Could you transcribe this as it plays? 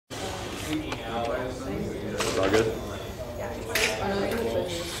It's all good?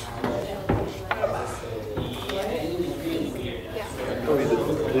 Oh,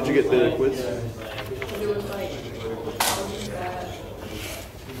 did you get the quiz?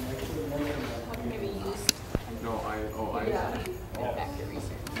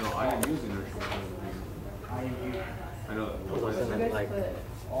 I am using it. I know that. Wasn't it like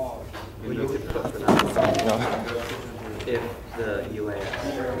we need to put for that? No. If the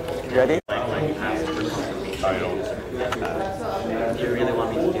UAS Ready? like asks for something, do you really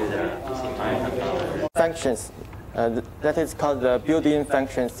want me to do that? Functions. That is called the built-in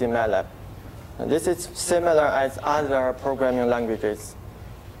functions in Matlab. This is similar as other programming languages.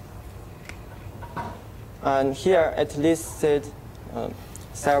 And here it listed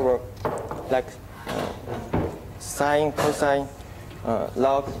several, like sine, cosine,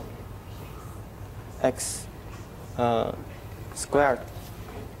 log, x, square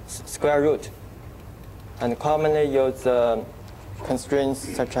root, and commonly use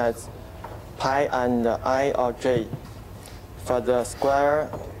constraints such as pi and I or j for the square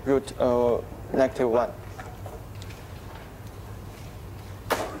root of -1.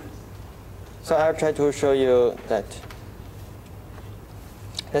 So I'll try to show you that.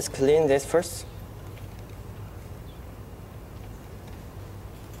 Let's clean this first.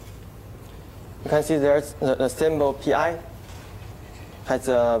 You can see there's the symbol pi has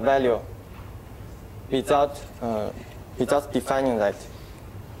a value without defining that.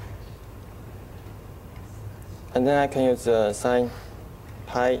 And then I can use sine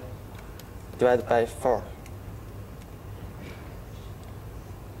pi divided by 4.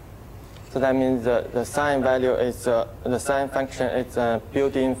 So that means the sine value is the sine function is a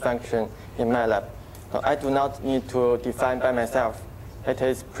built-in function in Matlab. So I do not need to define by myself. It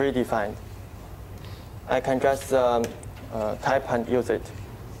is predefined. I can just type and use it.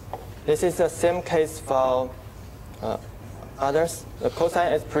 This is the same case for others. The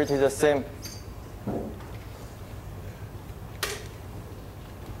cosine is pretty the same.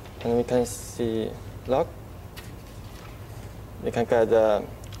 And we can see log. We can get the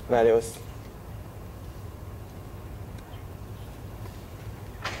values.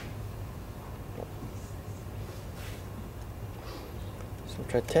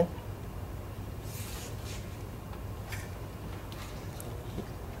 Subtract 10.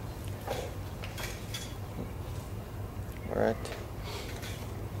 All right.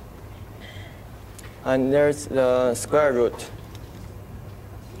 And there's the square root.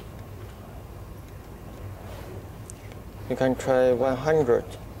 You can try 100.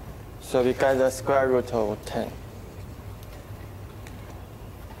 So we get the square root of 10.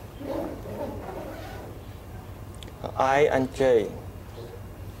 I and j.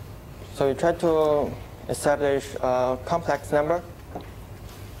 So we try to establish a complex number.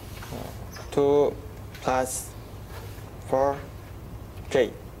 2 plus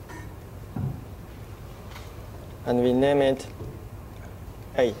 4j. And we name it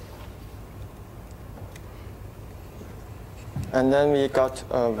A. And then we got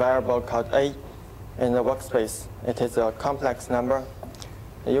a variable called A in the workspace. It is a complex number.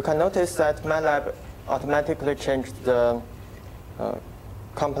 You can notice that Matlab automatically changed the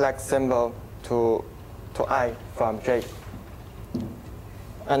complex symbol to I from J.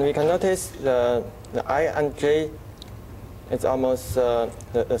 And we can notice the I and J is almost the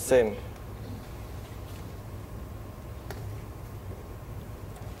same.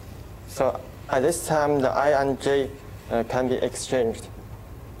 So at this time, the I and J can be exchanged.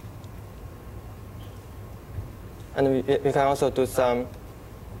 And we can also do some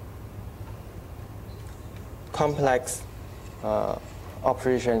complex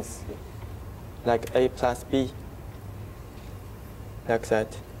operations, like A plus B, like that.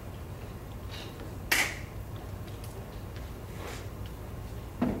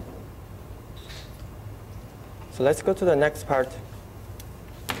 So let's go to the next part.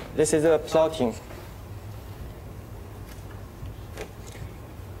 This is a plotting.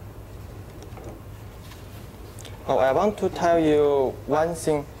 Oh, I want to tell you one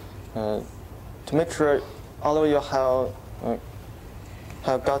thing to make sure all of you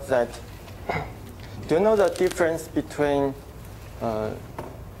have got that. Do you know the difference between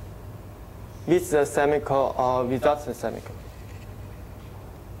with the semicolon or without the semicolon?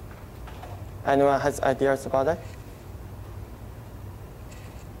 Anyone has ideas about that?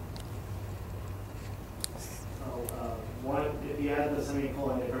 One, if you add the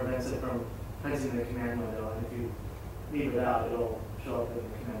semicolon, it prevents it from printing the command window, and if you leave it out, it'll show up in the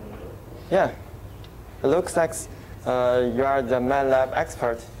command window. Yeah, it looks like you are the Matlab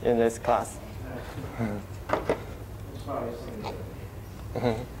expert in this class. It's probably something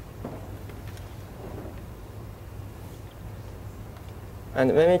different.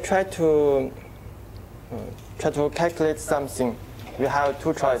 And when we try to calculate something, we have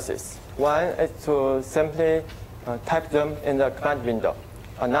two choices. One is to simply type them in the command window.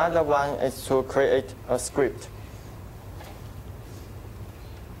 Another one is to create a script.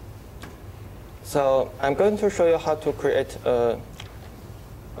 So I'm going to show you how to create a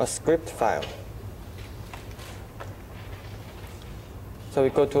script file. So we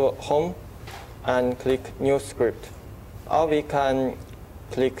go to Home and click New Script. Or we can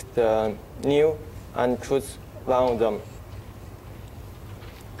click the New and choose one of them.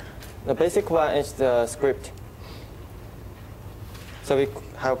 The basic one is the script. So we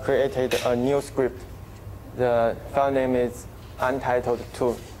have created a new script. The file name is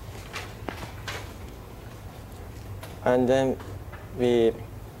untitled2. And then we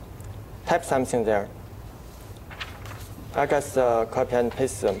type something there. I just copy and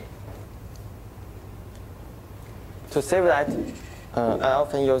paste them. To save that, I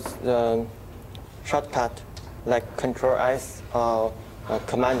often use the shortcut like Ctrl-S or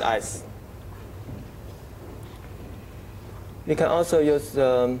Command-S. We can also use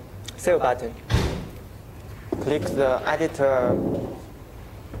the Save button. Click the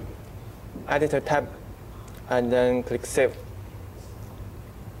Editor tab, and then click Save.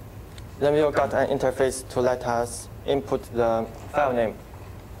 Then we will get an interface to let us input the file name.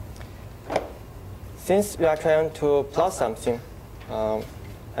 Since we are trying to plot something,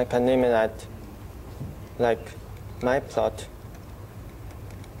 I can name it that like my plot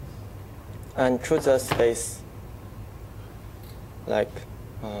and choose a space. Like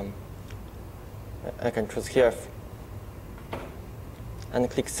I can choose here and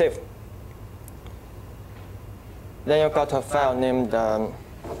click Save. Then you got a file named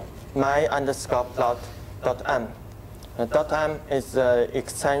my_plot.m. .m is the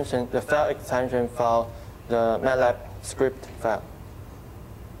extension, the file extension for the Matlab script file.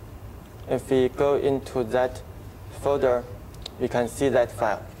 If we go into that folder, we can see that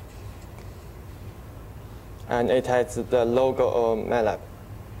file. And it has the logo of Matlab.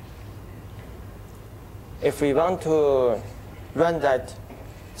 If we want to run that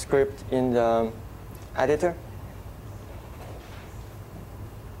script in the editor,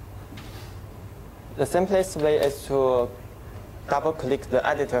 the simplest way is to double-click the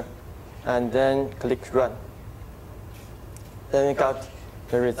editor and then click Run. Then we got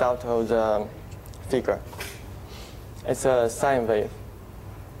the result of the figure. It's a sine wave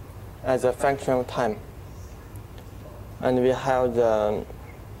as a function of time. And we have the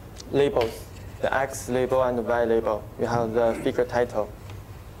labels, the X label and the Y label. We have the figure title.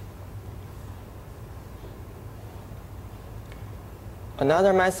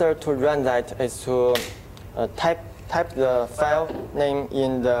 Another method to run that is to type the file name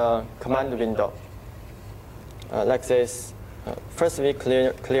in the command window. Like this. First we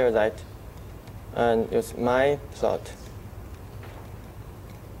clear that and use my plot.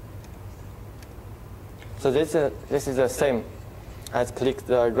 So this is the same as click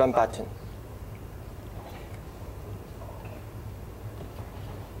the Run button.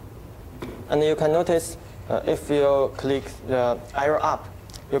 And you can notice if you click the arrow up,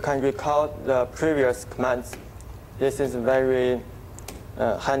 you can recall the previous commands. This is very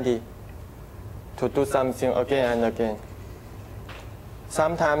handy to do something again and again.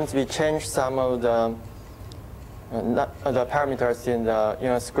 Sometimes we change some of the parameters in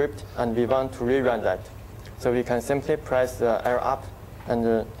a script, and we want to rerun that. So we can simply press the arrow up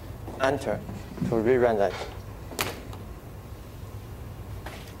and enter to rerun that.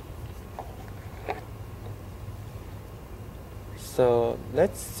 So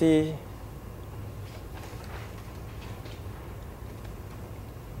let's see.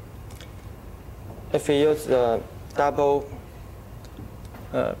 If we use the double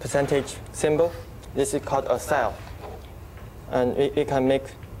percentage symbol, this is called a cell. And we can make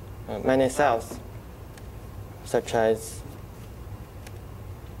many cells, such as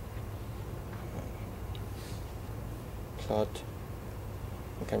plot.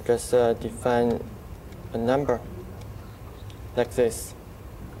 You can just define a number like this.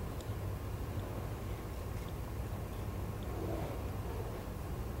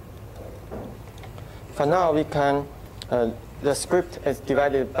 For now, we can, the script is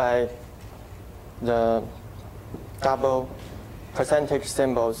divided by the double percentage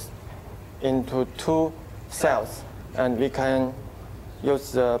symbols into two cells, and we can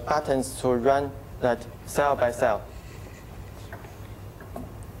use the buttons to run that cell by cell.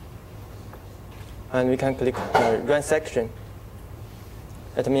 And we can click Run Section.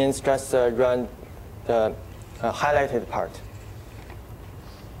 It means just run the highlighted part.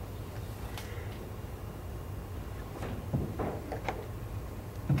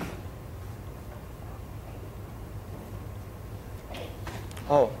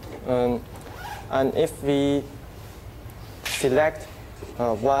 And if we select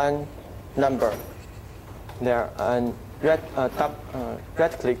one number there and right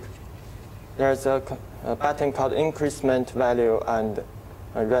click, there's a button called increment value and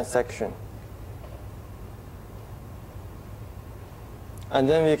run section. And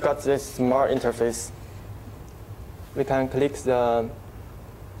then we got this more interface. We can click the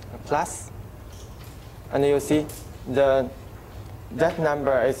plus, and you see that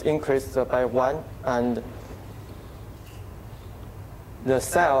number is increased by 1, and the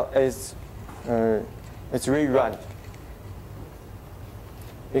cell is rerun.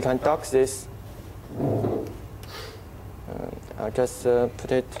 We can dock this. I'll just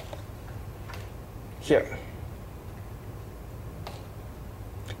put it here.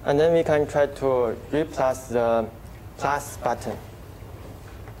 And then we can try to replace the plus button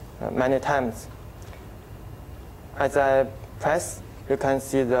many times. As I press, you can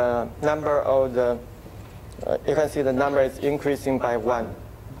see the number of the number is increasing by 1.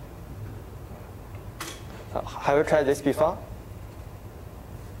 Have you tried this before?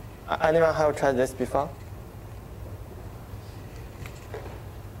 Anyone have tried this before?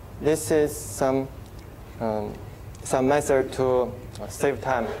 This is some method to save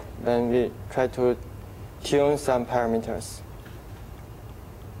time when we try to tune some parameters.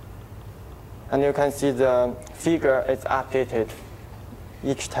 And you can see the figure is updated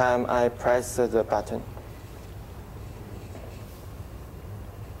each time I press the button.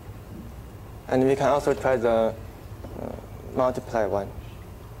 And we can also try the multiply one.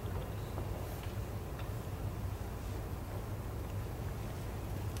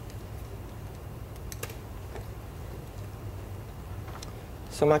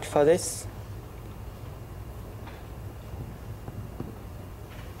 So much for this.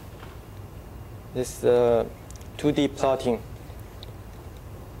 This 2D plotting.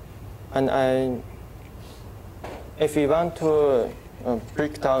 And if we want to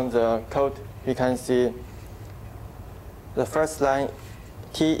break down the code, we can see the first line,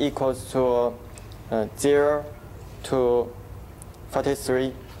 t equals to 0 to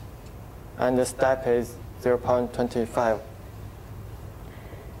 43, and the step is 0.25.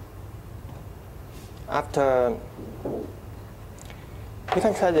 After, we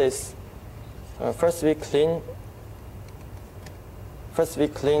can try this. First we clean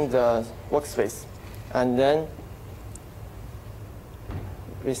the workspace, and then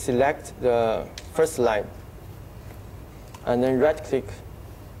we select the first line, and then right click.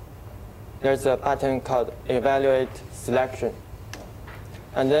 There's a button called evaluate selection,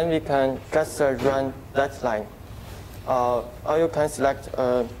 and then we can just run that line, or you can select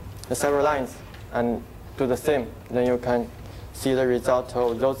several lines and do the same. Then you can see the result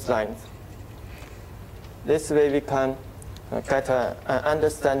of those lines. This way we can get an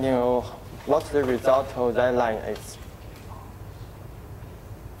understanding of what the result of that line is.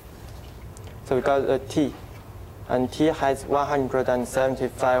 So we got a T, and T has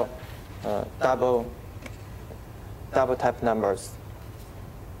 175 double type numbers.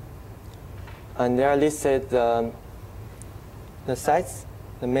 And they are listed the size,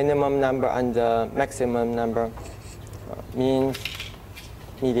 the minimum number and the maximum number, mean,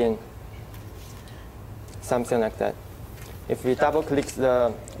 median, something like that. If we double click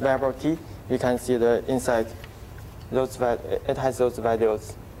the variable t, we can see the inside. It has those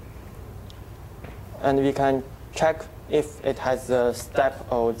values. And we can check if it has a step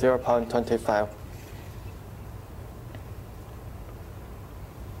of 0.25.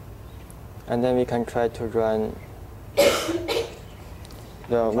 And then we can try to run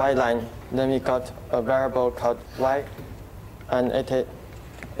the y line. Then we got a variable called y, and it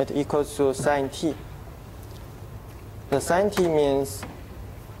equals to sin t. The sin t means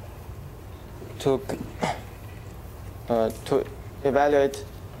to evaluate,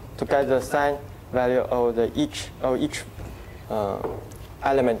 to get the sin value of each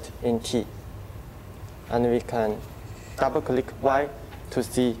element in t. And we can double click y to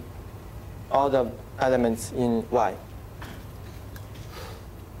see all the elements in y.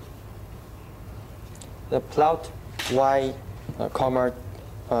 The plot y,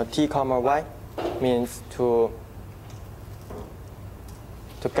 t, y means to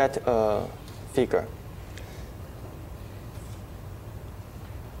get a figure.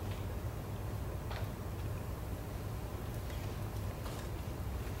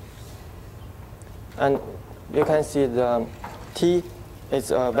 And you can see the t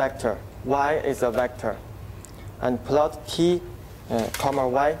is a vector, y is a vector. And plot t,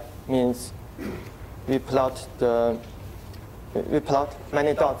 y means we plot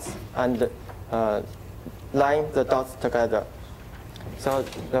many dots and line the dots together. So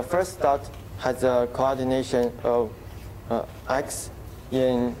the first dot has a coordination of x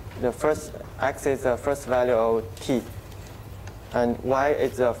in the first, x is the first value of t, and y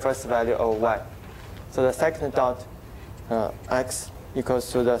is the first value of y. So the second dot, x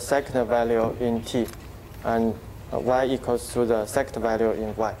equals to the second value in t, and y equals to the second value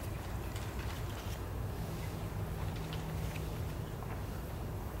in y.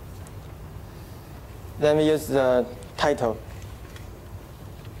 Then we use the title.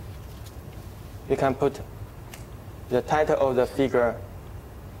 We can put the title of the figure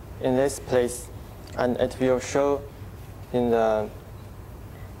in this place, and it will show in the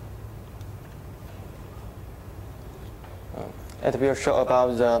it will show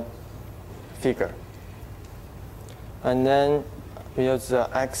about the figure. And then we use the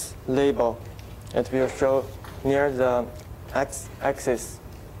x label. It will show near the x-axis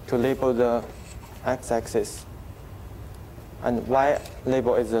to label the x-axis. And y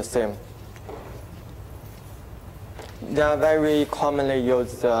label is the same. They are very commonly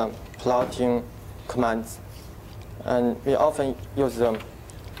used plotting commands, and we often use them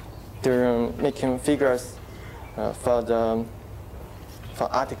during making figures for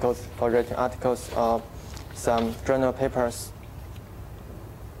articles, for writing articles or some journal papers.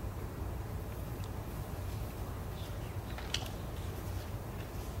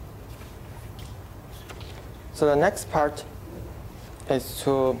 So the next part is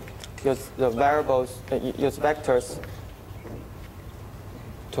to use the variables, use vectors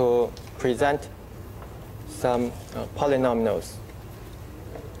to present some polynomials.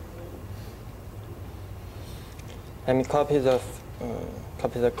 Let me copy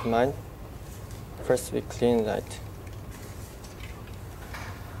the command. First, we clean that.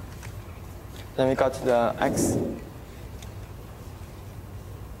 Then we got the x.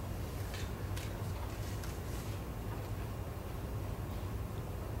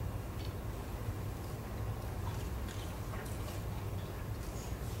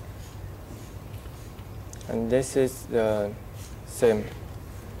 And this is the same.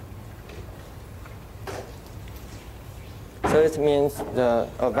 So it means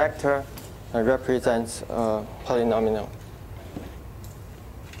a vector represents a polynomial.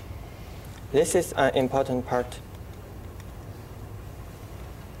 This is an important part.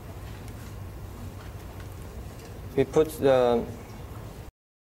 We put the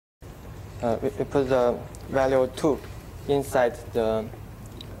value 2 inside the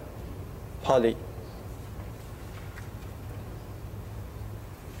poly.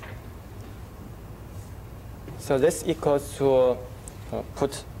 So this equals to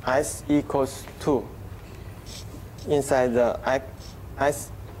put s equals 2 inside the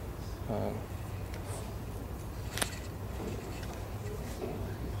s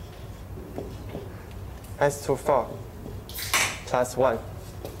s to 4 plus 1.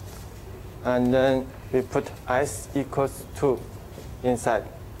 And then we put s equals 2 inside.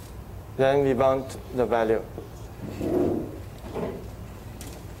 Then we want the value.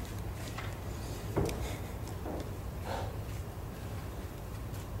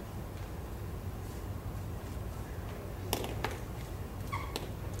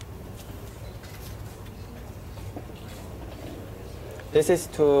 This is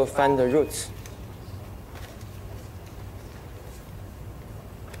to find the roots.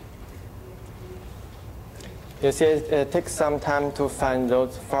 You see, it takes some time to find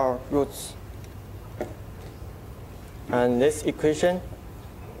those 4 roots. And this equation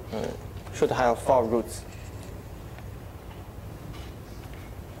should have 4 roots.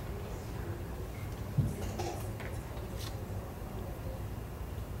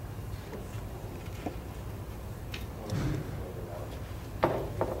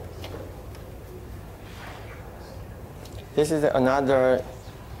 This is another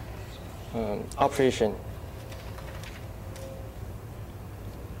operation.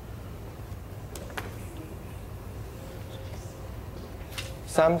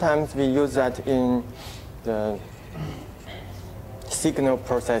 Sometimes we use that in the signal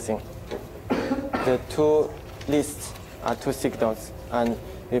processing. The 2 lists are 2 signals, and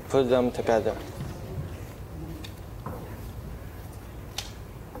we put them together.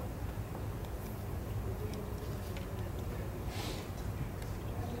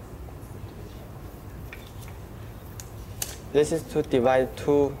 This is to divide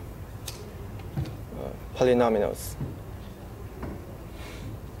 2 polynomials.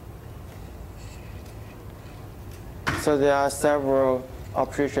 So there are several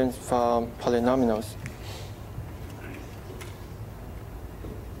operations for polynomials.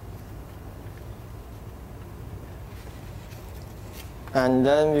 And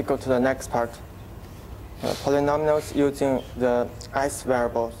then we go to the next part. polynomials using the ice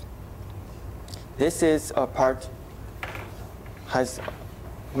variables. This is a part has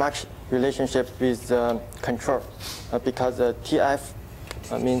much relationship with control because TF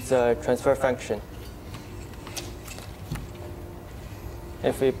means transfer function.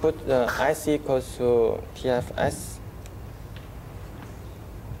 If we put the ice equals to TFS,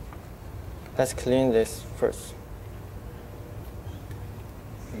 let's clean this first.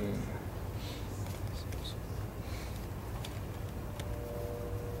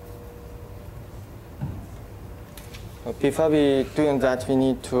 Before we doing that, we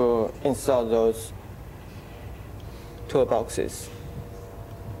need to install those toolboxes.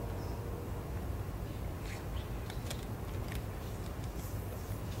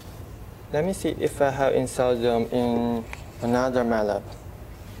 Let me see if I have installed them in another Matlab.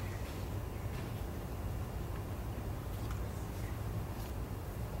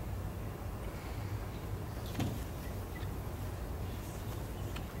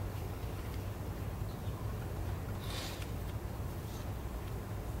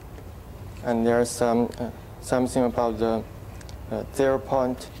 And there's something about the 0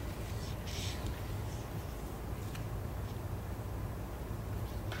 point.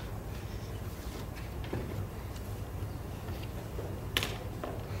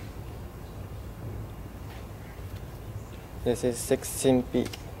 This is 16B.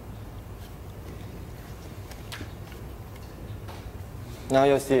 Now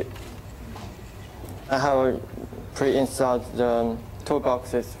you see, I have pre-installed the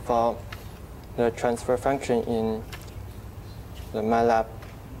toolboxes for the transfer function in the Matlab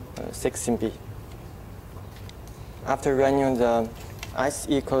 16B. After running the ice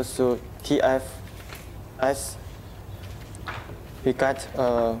equals to TFS, we get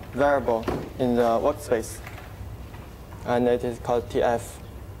a variable in the workspace, and it is called TF.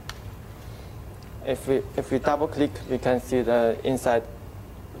 If we double click, we can see the inside.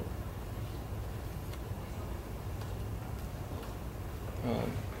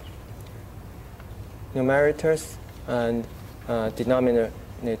 Numerators and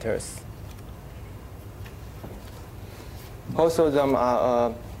denominators. Both of them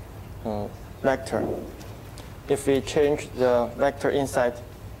are a vector. If we change the vector inside,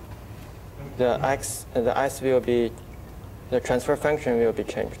 the x will be, the transfer function will be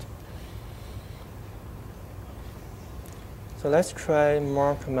changed. So let's try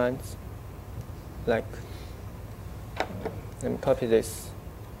more commands. Like, let me copy this.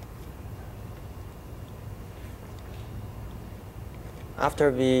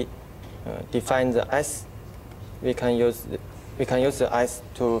 After we define the s, we can use the s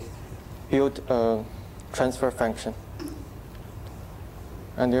to build a transfer function.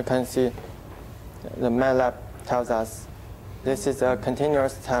 And you can see the Matlab tells us this is a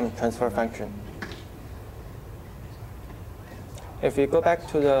continuous time transfer function. If we go back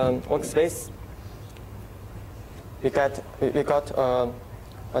to the workspace, we got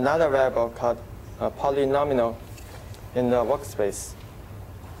another variable called polynomial in the workspace.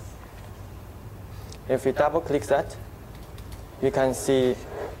 If we double click that, we can see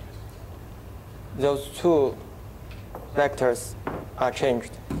those two vectors are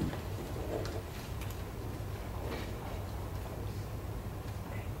changed.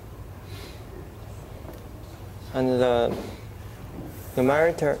 And the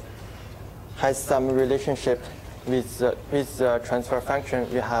numerator has some relationship with the transfer function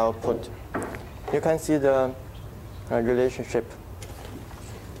we have put. You can see the relationship.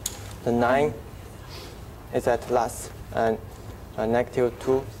 The 9 is at last, and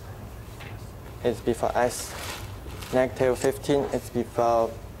 -2 is before s. -15 is before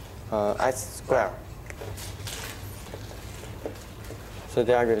s squared. So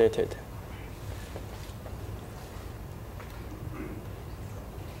they are related.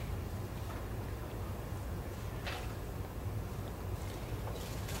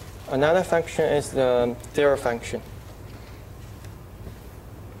 Another function is the 0 function.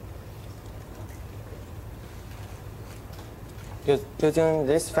 Using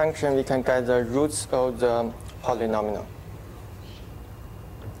this function, we can get the roots of the polynomial.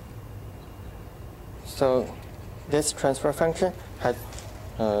 So this transfer function has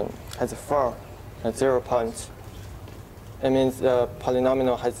 4 0 points. It means the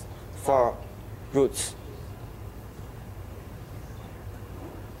polynomial has 4 roots.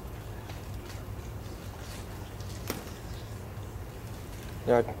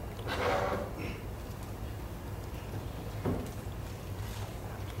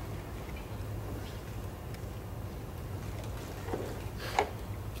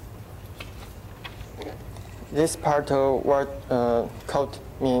 This part of what code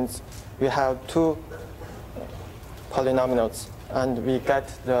means we have two polynomials, and we get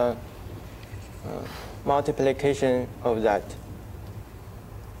the multiplication of that.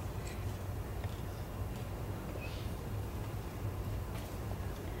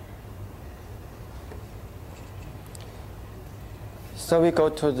 So we go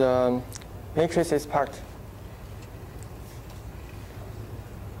to the matrices part.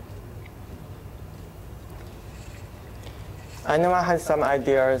 Anyone has some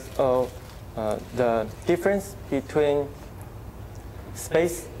ideas of the difference between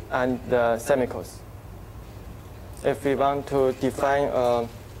space and the semicons? If we want to define a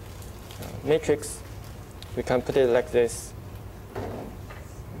matrix, we can put it like this.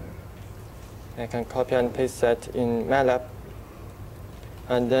 I can copy and paste that in Matlab.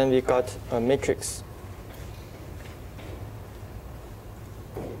 And then we got a matrix.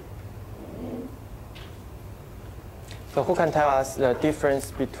 So who can tell us the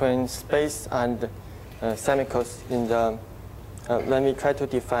difference between space and semicons in the when we try to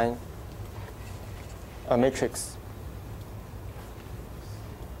define a matrix?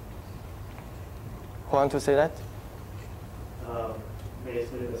 Who want to say that?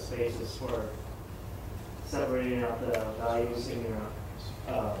 Basically, the space is for separating out the values in your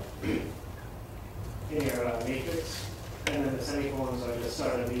matrix, and then the semicolons are just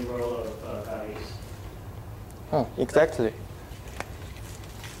start a new row of values. Oh, exactly.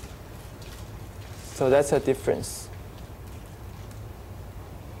 So that's a difference.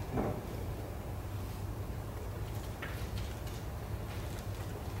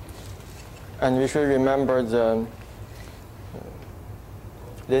 And we should remember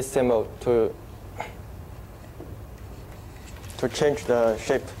this symbol to change the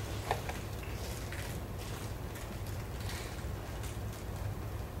shape.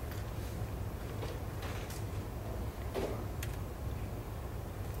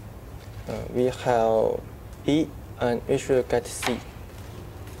 We have B, and we should get C.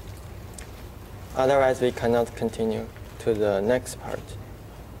 Otherwise, we cannot continue to the next part.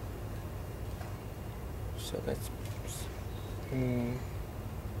 So let's.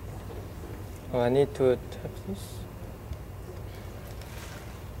 Oh, I need to tap this.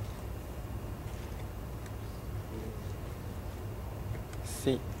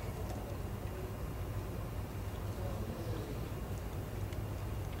 C.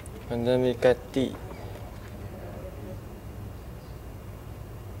 And then we get D.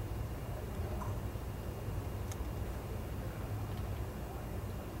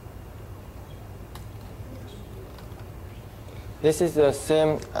 This is the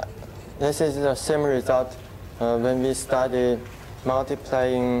same. This is the same result when we study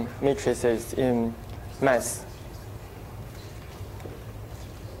multiplying matrices in math.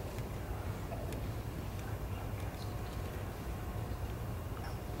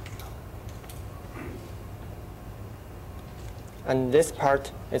 And this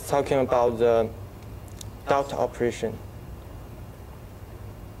part is talking about the dot operation.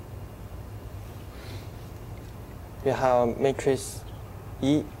 We have matrix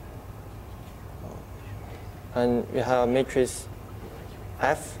E, and we have matrix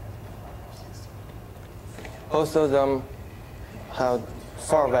F. Both of them have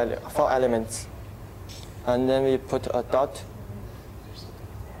four elements. And then we put a dot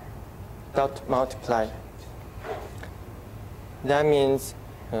multiply. That means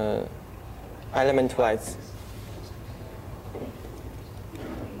element-wise.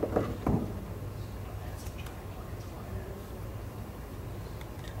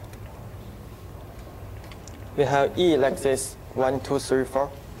 We have E like this, 1, 2, 3,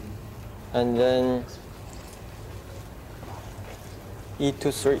 4, and then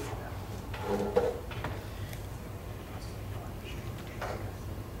E2, 3.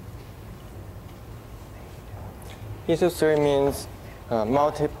 E2, 3 means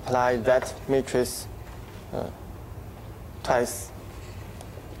multiply that matrix twice.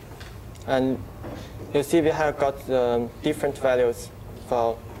 And you see we have got different values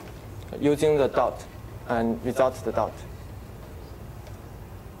for using the dot and without the dot.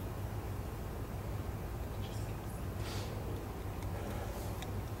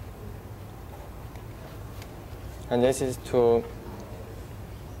 And this is to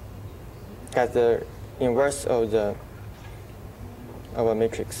get the inverse of our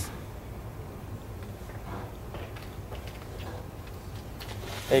matrix.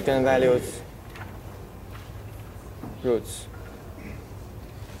 Eigenvalues, roots.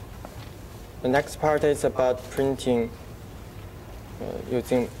 The next part is about printing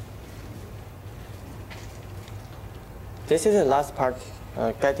using. This is the last part,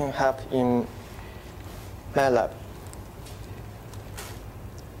 getting help in Matlab.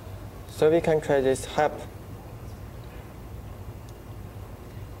 So we can try this help.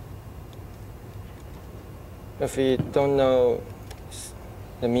 if we don't know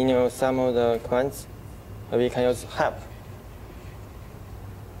the meaning of some of the commands, we can use help.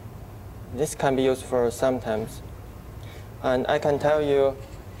 This can be used for sometimes. And I can tell you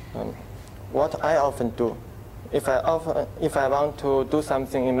what I often do. If I want to do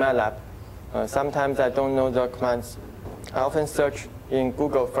something in Matlab, sometimes I don't know the commands. I often search in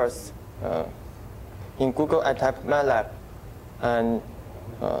Google first. In Google, I type Matlab, and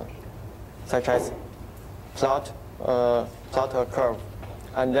such as plot a curve,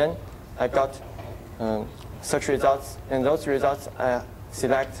 and then I got search results. In those results, I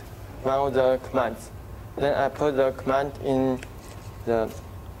select one of the commands. Then I put the command in the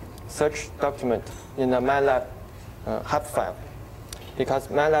search document in the Matlab help file, because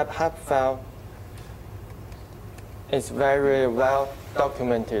Matlab help file is very well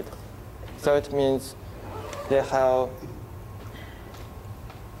documented. So it means they have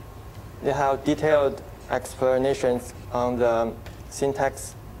detailed explanations on the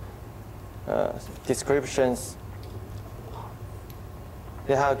syntax, descriptions.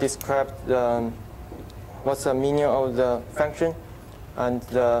 They have described what's the meaning of the function and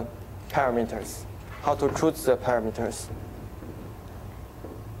the parameters, how to choose the parameters.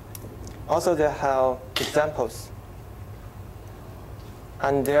 Also, they have examples.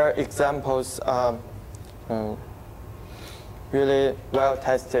 And their examples are really well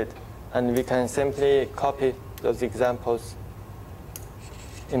tested. And we can simply copy those examples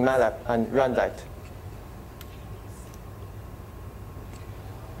in Matlab and run that.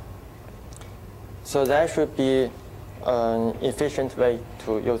 So that should be an efficient way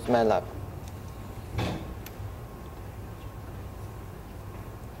to use Matlab.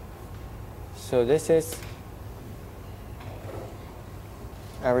 So this is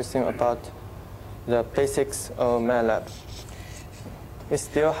everything about the basics of Matlab. We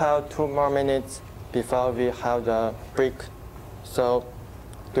still have 2 more minutes before we have the break. So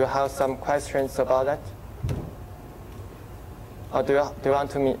do you have some questions about that? Or do you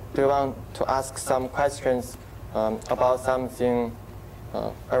want to ask some questions about something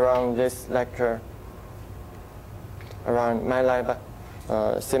around this lecture, around Matlab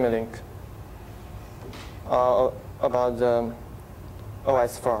Simulink, or about the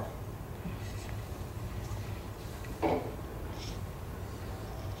OS4?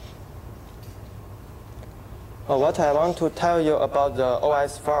 What I want to tell you about the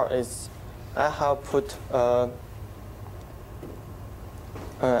OS4 is I have put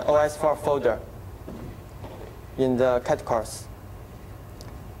OS4 folder in the cat course.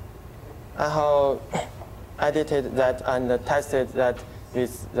 I have edited that and tested that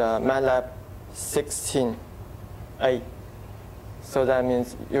with the Matlab 16a. So that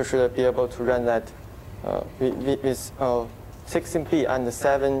means you should be able to run that with 16b and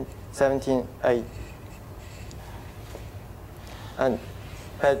 17a. And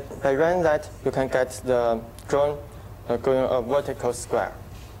by running that, you can get the drone going a vertical square.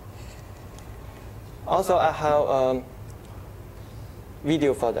 Also, I have a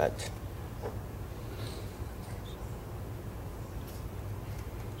video for that.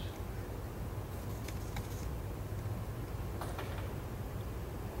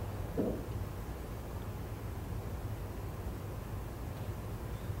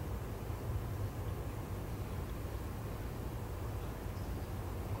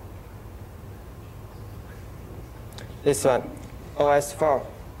 This one, OS4,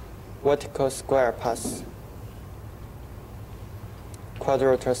 vertical square path,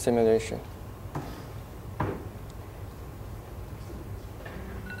 quadrotor simulation.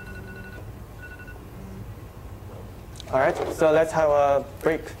 All right, so let's have a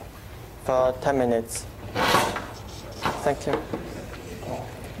break for 10 minutes. Thank you.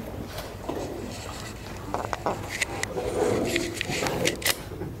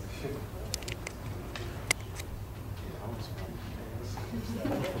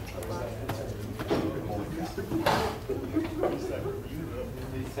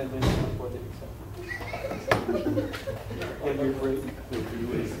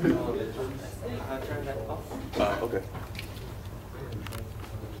 Okay.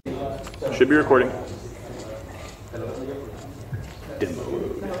 Should be recording.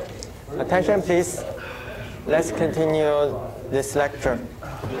 Attention, please. Let's continue this lecture.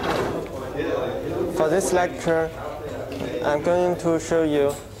 For this lecture, I'm going to show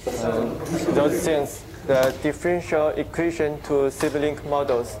you those things, the differential equation to Simulink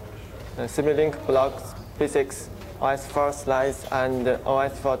models, Simulink blocks, physics, OS4 slides, and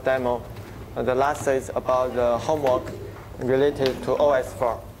OS4 demo. The last is about the homework related to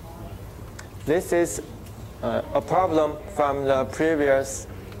OS4. This is a problem from the previous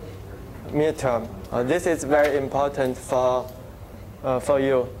midterm. This is very important for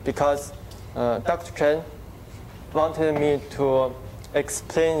you because Dr. Chen wanted me to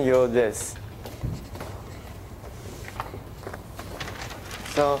explain you this.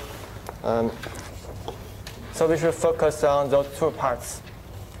 So we should focus on those two parts.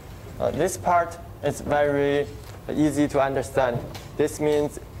 This part is very easy to understand. This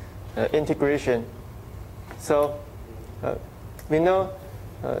means integration. So we know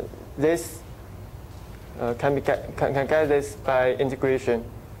this can get this by integration.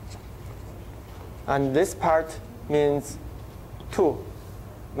 And this part means 2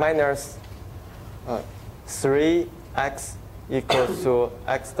 minus 3x equals to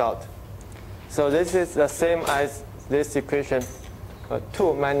x dot. So this is the same as this equation,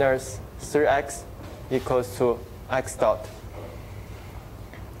 2 minus 3x equals to x dot.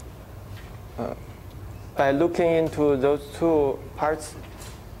 By looking into those two parts,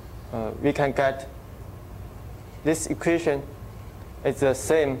 we can get this equation is the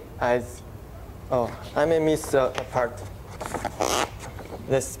same as, oh, I may miss a part.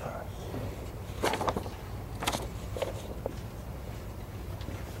 This part.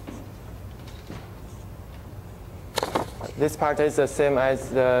 This part is the same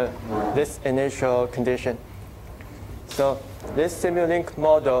as this initial condition. So this Simulink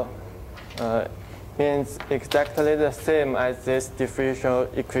model means exactly the same as this differential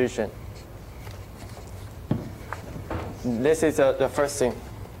equation. This is the first thing.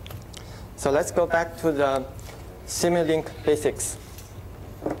 So let's go back to the Simulink basics.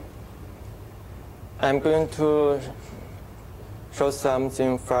 I'm going to show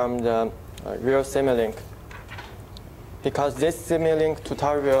something from the real Simulink. Because this Simulink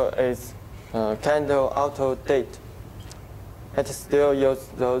tutorial is kind of out of date. It still uses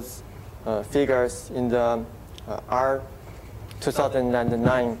those figures in the R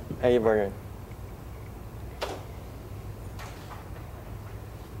 2009A version.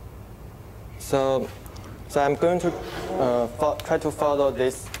 So I'm going to try to follow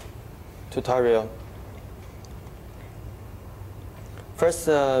this tutorial. First,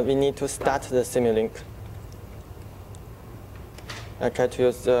 we need to start the Simulink. I try to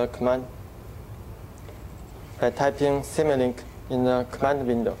use the command by typing Simulink in the command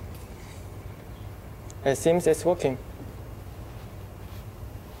window. It seems it's working.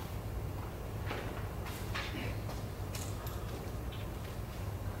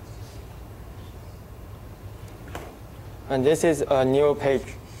 And this is a new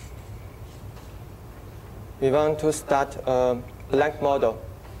page. We want to start a blank model.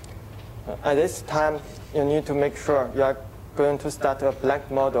 At this time, you need to make sure you are going to start a blank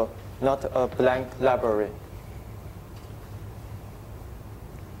model, not a blank library.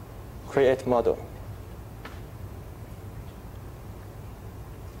 Create model.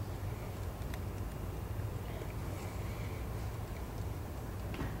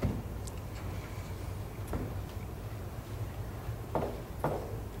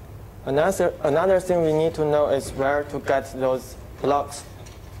 Another thing we need to know is where to get those blocks.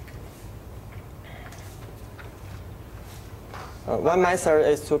 One method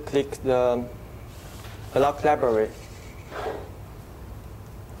is to click the block library,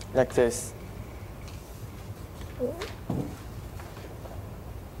 like this.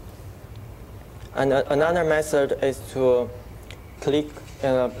 And another method is to click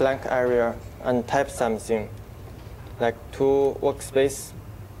in a blank area and type something, like to workspace,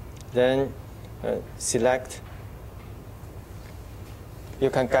 then select. You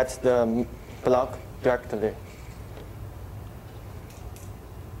can get the block directly.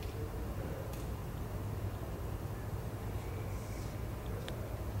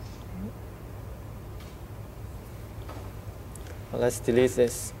 Let's delete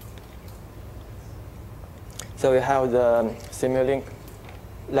this. So we have the Simulink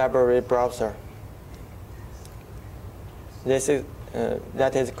library browser. This is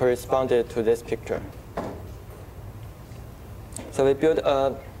that is corresponded to this picture. So we built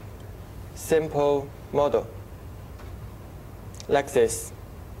a simple model like this.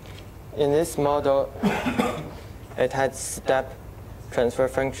 In this model, it has step, transfer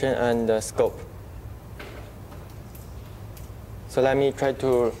function, and scope. So let me try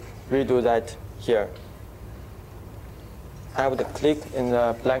to redo that here. I would click in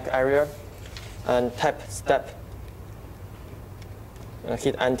the blank area and type step.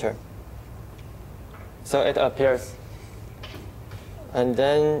 Hit enter. So it appears. And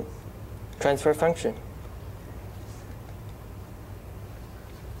then transfer function.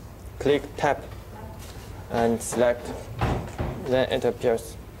 Click tab and select. Then it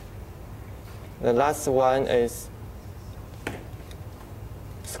appears. The last one is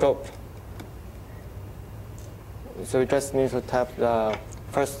scope. So we just need to type the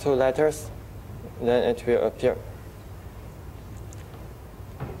first two letters, then it will appear.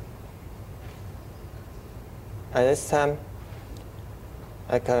 At this time,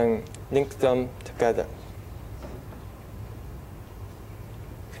 I can link them together.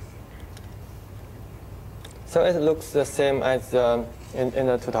 So it looks the same as in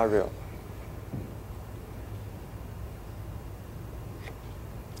the tutorial.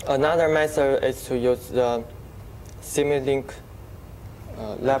 Another method is to use the Simulink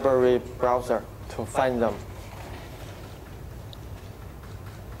library browser to find them.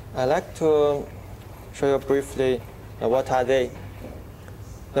 I'd like to show you briefly what are they.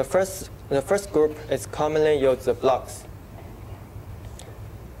 The first group is commonly used the blocks.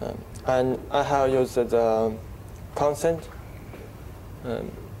 And I have used the constant.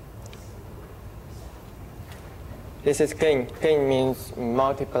 This is gain. Gain means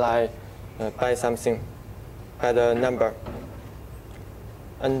multiply by something, by the number.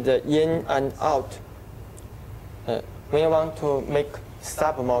 And the in and out, when you want to make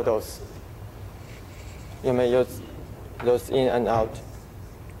submodels, you may use those in and out.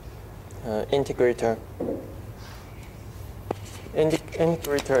 Integrator.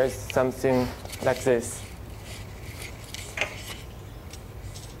 Integrator is something like this.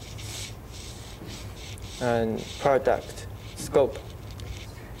 And product, scope.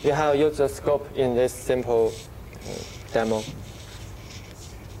 We have used the scope in this simple demo.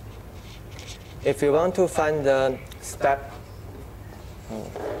 If you want to find the step,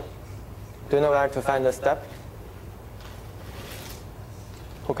 do you know where to find the step?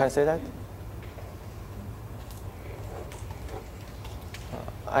 Who can say that?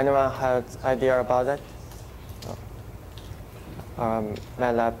 Anyone has idea about that?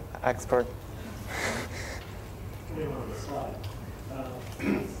 Matlab expert. On the slide.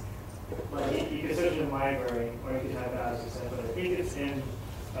 Like you can search in the library, or you can type out as you said, but I think it's in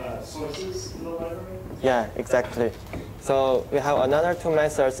sources in the library. Yeah, exactly. So we have another two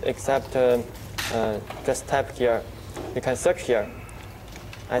methods except just type here. You can search here,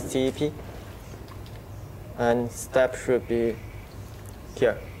 STEP, and step should be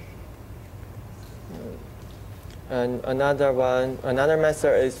here. And another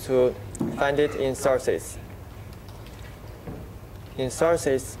method is to find it in sources. In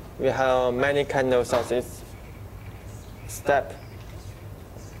sources, we have many kind of sources. Step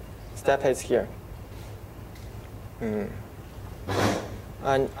is here.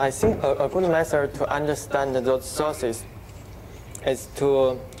 And I think a good method to understand those sources is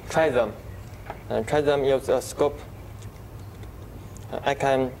to try them. Try them use a scope. I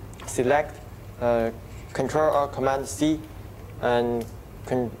can select Control or Command C and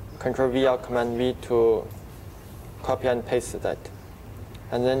Control V or Command V to copy and paste that,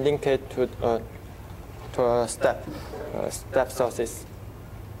 and then link it to a step sources.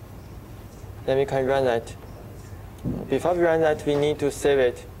 Then we can run that. Before we run that, we need to save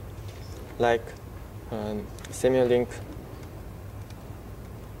it, like Simulink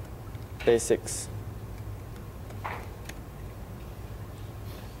basics.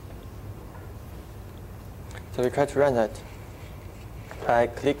 So we try to run that. I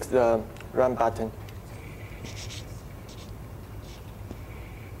click the run button.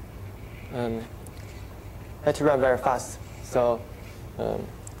 It run very fast, so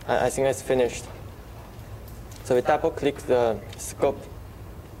I think it's finished. So we double click the scope.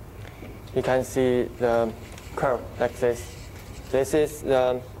 You can see the curve like this. This is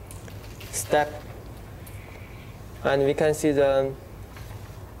the step, and we can see the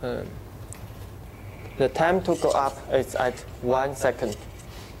time to go up is at 1 second,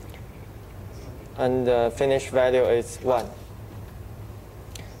 and the finish value is 1.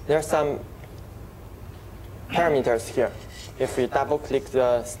 There are some parameters here. If we double click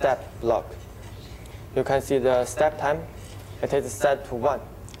the step block, you can see the step time. It is set to 1.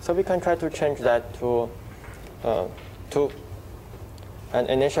 So we can try to change that to 2. And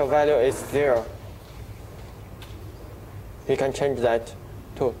initial value is 0. We can change that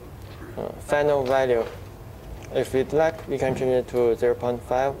to final value. If we'd like, we can change it to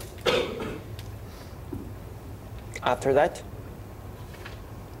 0.5. After that,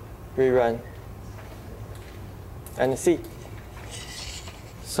 rerun and see.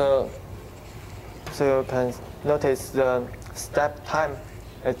 So you can notice the step time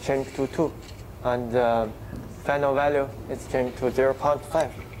is changed to 2, and the final value is changed to 0.5.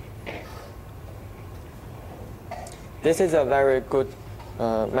 This is a very good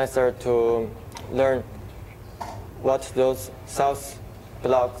method to learn what those source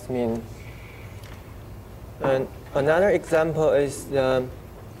blocks mean. And another example is the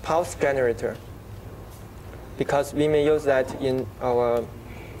pulse generator. because we may use that in our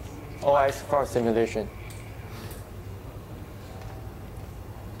OS4 simulation.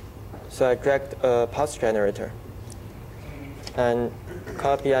 So I dragged a pulse generator and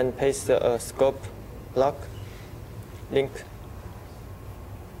copy and paste a scope block link.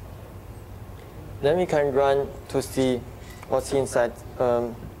 Then we can run to see what's inside,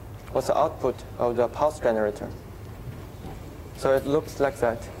 what's the output of the pulse generator. So it looks like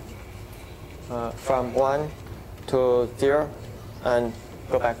that, from 1 to 0 and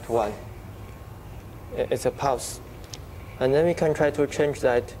go back to 1. It's a pulse. And then we can try to change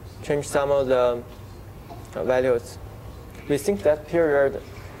that, change some of the values. We think that period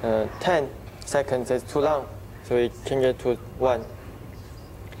 10 seconds is too long, so we change it to 1.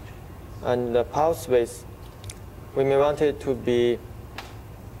 And the pulse width, we may want it to be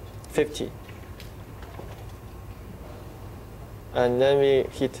 50. And then we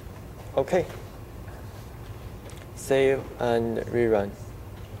hit OK. Save and rerun.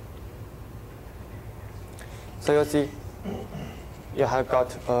 So you'll see you have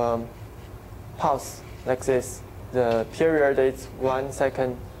got pulse like this. The period is 1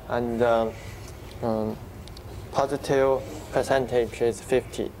 second, and the positive percentage is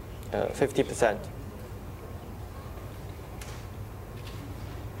 50%.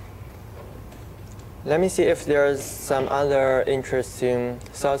 Let me see if there's some other interesting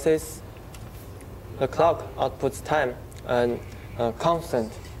sources. The clock outputs time and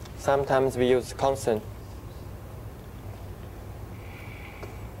constant. Sometimes we use constant.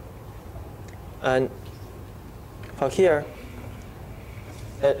 And for here,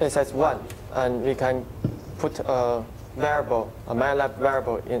 it says 1, and we can put a variable, a Matlab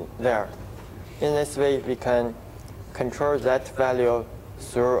variable in there. In this way, we can control that value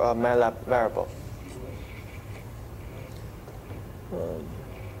through a Matlab variable.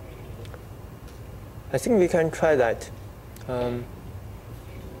 I think we can try that. I'm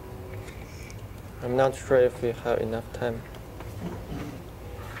not sure if we have enough time.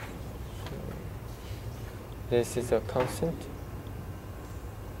 This is a constant.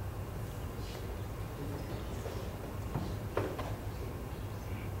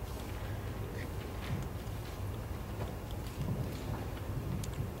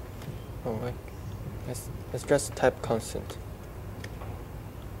 Oh, wait. Let's just type constant.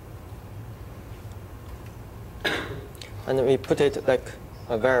 And we put it like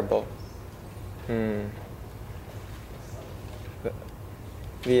a variable.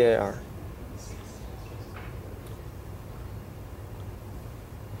 VAR.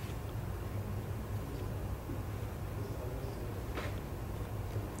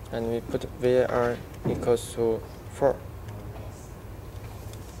 And we put VAR equals to 4.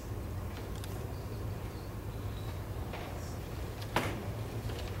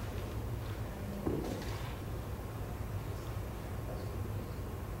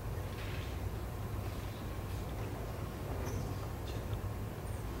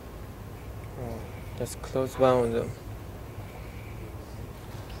 Let's close one of them.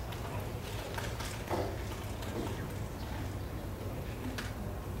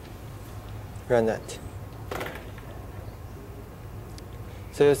 Run that.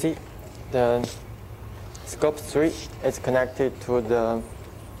 So you see, the scope 3 is connected to the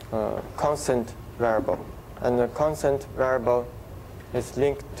constant variable, and the constant variable is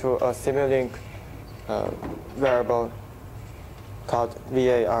linked to a Simulink variable called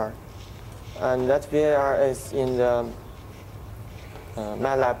VAR. And that VAR is in the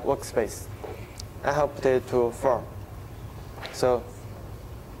Matlab workspace. I have put it to 4. So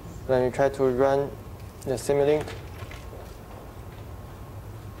when we try to run the Simulink,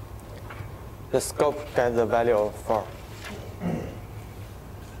 the scope gets the value of 4.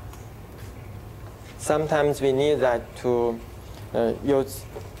 Sometimes we need that to use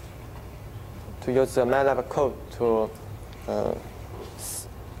the Matlab code to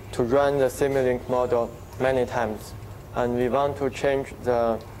run the Simulink model many times, and we want to change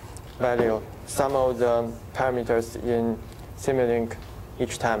the value, some of the parameters in Simulink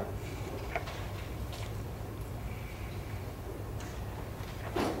each time.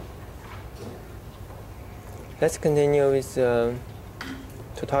 Let's continue with the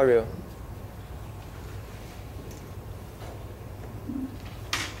tutorial.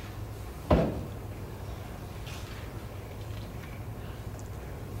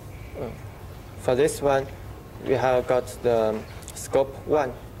 For this one, we have got the scope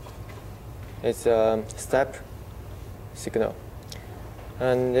 1. It's a step signal.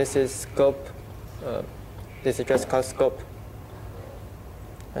 And this is scope, this is just called scope.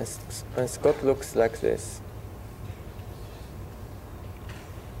 And scope looks like this.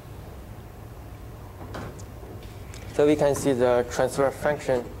 So we can see the transfer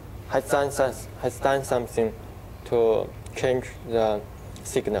function has done something to change the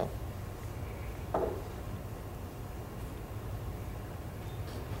signal.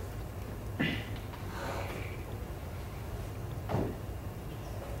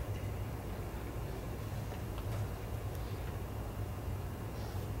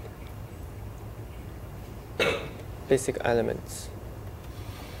 Basic elements.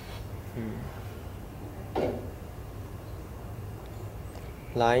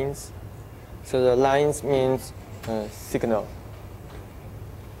 Lines. So the lines means signal.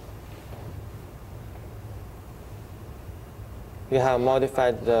 We have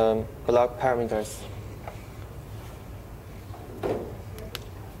modified the block parameters.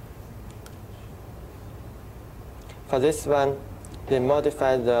 For this one, we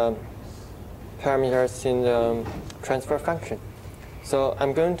modified the parameters in the transfer function. So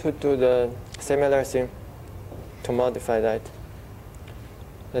I'm going to do the similar thing to modify that.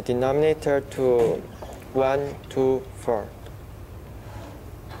 The denominator to 1, 2, 4.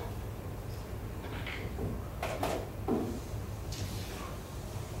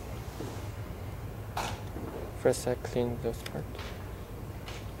 First I clean those parts.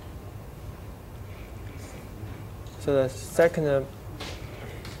 So the second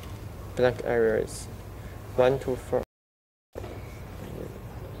blank area is 1, 2, 4.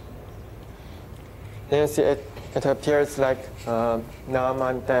 Then you see it appears like num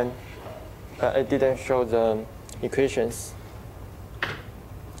and then, but it didn't show the equations.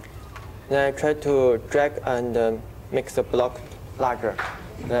 Then I try to drag and make the block larger.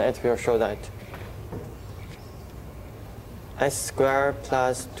 Then it will show that. S squared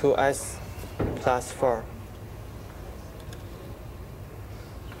plus 2s plus 4.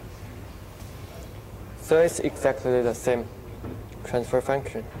 So it's exactly the same transfer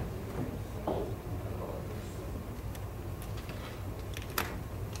function.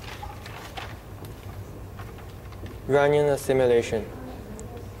 Running a simulation.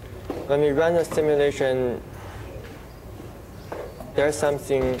 When we run a simulation, there's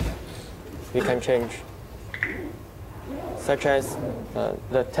something we can change, such as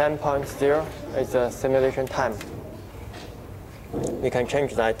the 10.0 is the simulation time. We can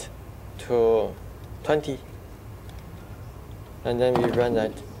change that to 20, and then we run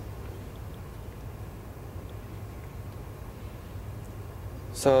that.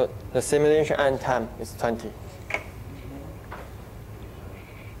 So the simulation end time is 20.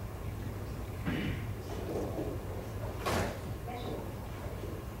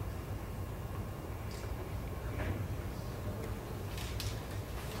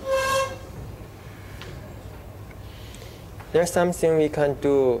 There's something we can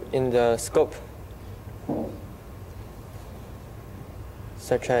do in the scope,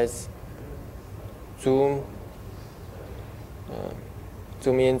 such as zoom,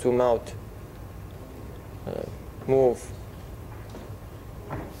 zoom in, zoom out, move.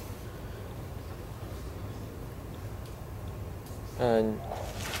 And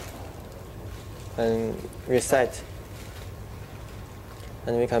reset.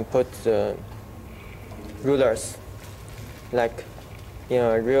 And we can put the rulers, like in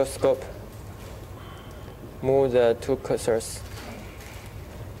a real scope, move the two cursors.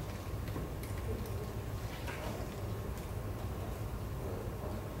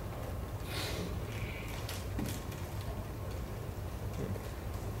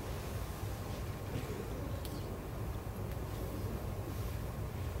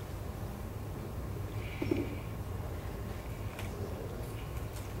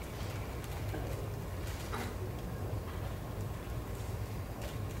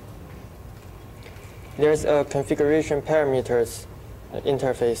 There's a configuration parameters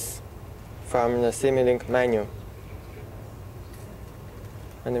interface from the Simulink menu.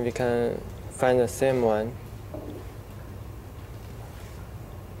 And we can find the same one.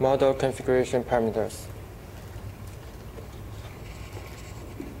 Model configuration parameters.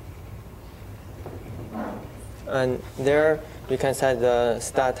 And there we can set the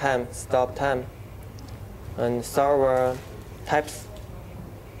start time, stop time, and server types.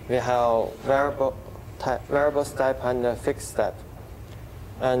 We have variable step and a fixed step.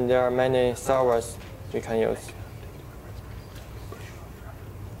 And there are many servers we can use.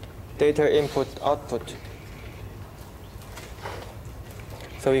 Data input, output.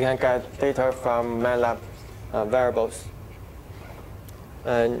 So we can get data from Matlab variables.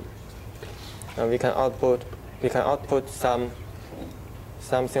 And we can output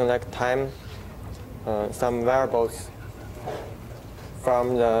something like time, some variables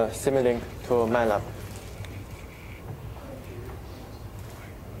from the Simulink to Matlab.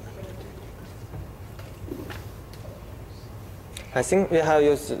 I think we have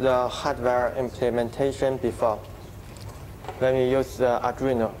used the hardware implementation before when we use the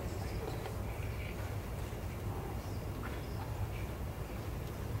Arduino.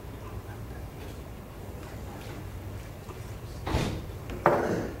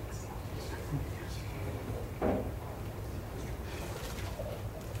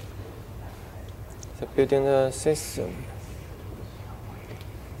 So building the system.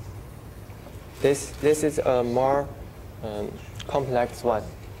 This is a more complex one.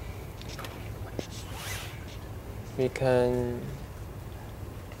 We can.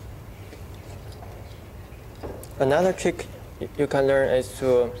 Another trick you can learn is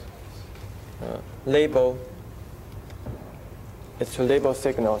to label. Is to label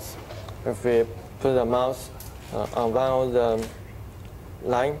signals. If we put the mouse on one of the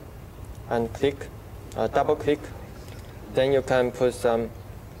line and click, double click, then you can put some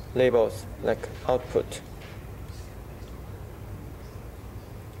labels like output.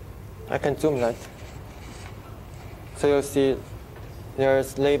 I can zoom that. So you'll see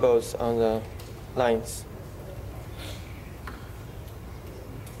there's labels on the lines.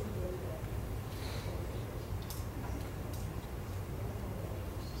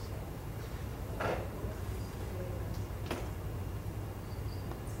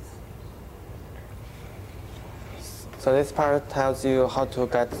 So this part tells you how to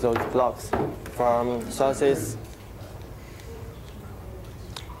get those blocks from sources.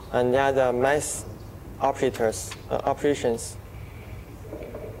 And yeah, the math operators, operations.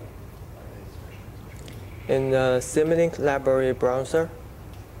 In the Simulink library browser,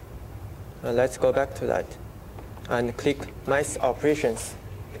 let's go back to that and click math operations.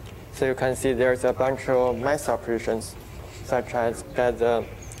 So you can see there's a bunch of math operations, such as get the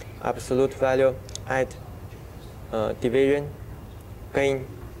absolute value, add, division, gain,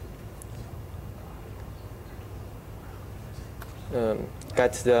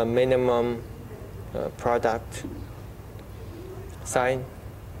 get the minimum product, sign,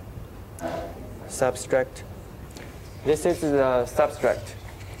 subtract. This is the subtract.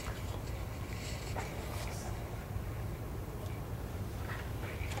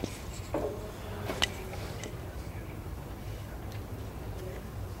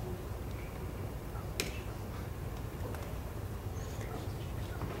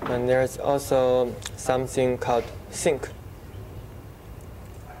 And there's also something called sync.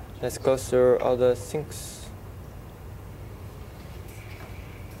 Let's go through all the syncs.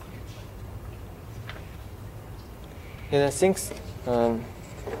 In the syncs,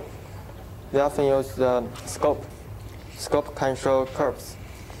 we often use the scope. Scope can show curves.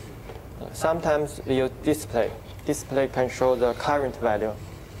 Sometimes we use display. Display can show the current value.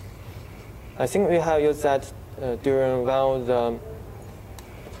 I think we have used that during one of the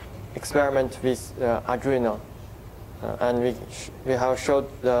experiment with Arduino, and we have showed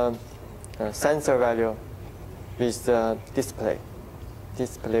the sensor value with the display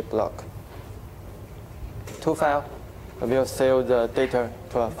block. To file, we'll save the data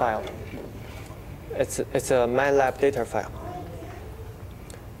to a file. It's a Matlab data file.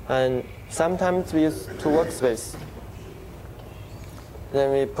 And sometimes we use to workspace.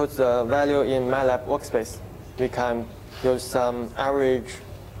 Then we put the value in Matlab workspace. We can use some average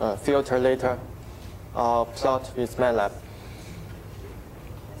filter later, or plot with Matlab.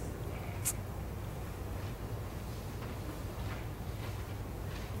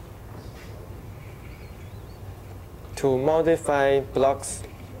 To modify blocks,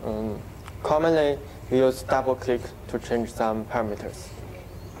 commonly we use double click to change some parameters.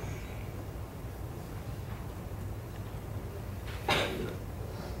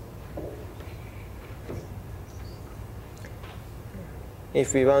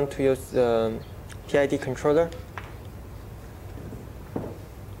 If we want to use the PID controller,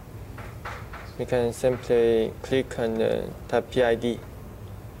 we can simply click and type PID,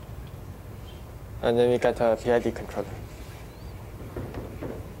 and then we get a PID controller.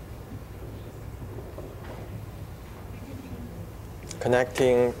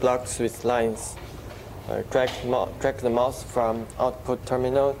 Connecting blocks with lines. Drag the mouse from output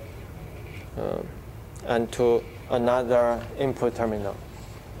terminal and to another input terminal.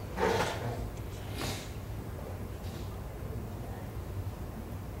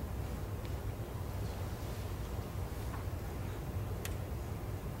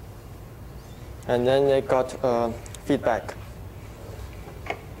 And then they got feedback.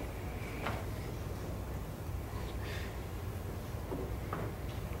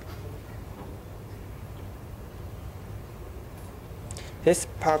 This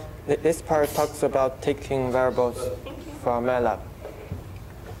part talks about taking variables from Matlab.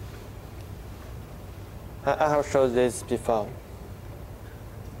 I have showed this before.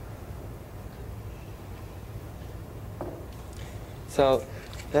 So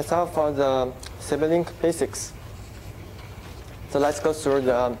that's all for the Simulink basics. So let's go through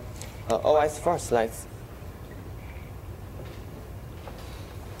the OS4 slides.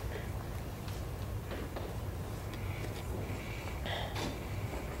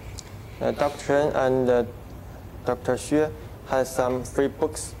 Dr. Chen and Dr. Xue has some free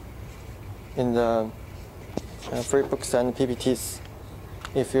books in the free books and PPTs.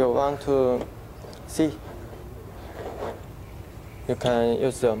 If you want to see, you can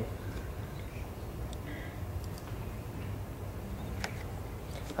use them.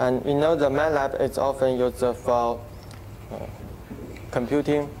 And we know the Matlab is often used for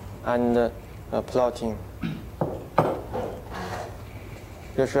computing and plotting.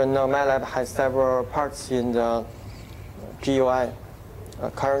 You should know Matlab has several parts in the GUI.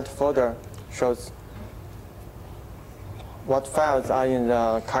 A current folder shows what files are in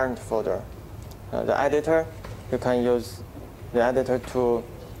the current folder. The editor, you can use the editor to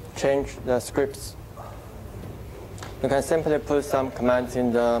change the scripts. You can simply put some commands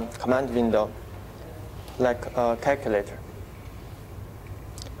in the command window, like a calculator.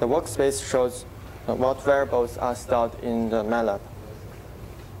 The workspace shows what variables are stored in the Matlab.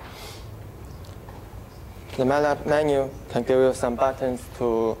 The Matlab menu can give you some buttons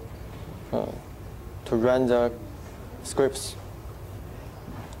to run the scripts.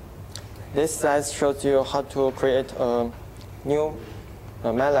 This slide shows you how to create a new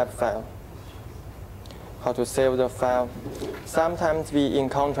Matlab file, how to save the file. Sometimes we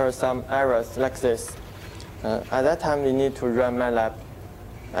encounter some errors like this. At that time, we need to run Matlab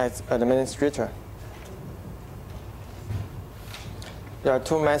as administrator. There are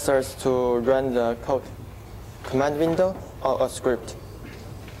two methods to run the code: command window or a script.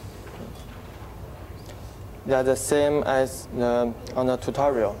 They are the same as on the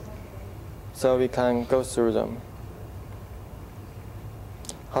tutorial, so we can go through them.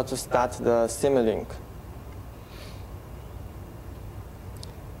 How to start the Simulink.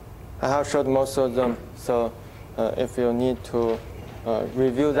 I have showed most of them, so if you need to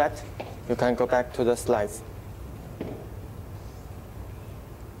review that, you can go back to the slides.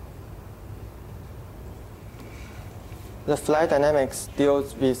 The flight dynamics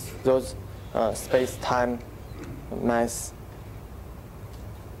deals with those space-time mass.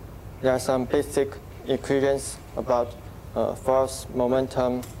 There are some basic equations about force,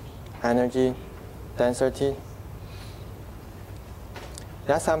 momentum, energy, density.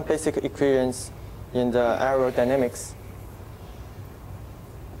 There are some basic equations in the aerodynamics.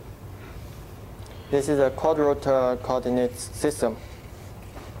 This is a quadrotor coordinate system.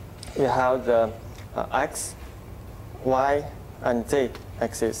 We have the x, y, and z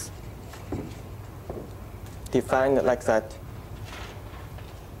axis defined like that.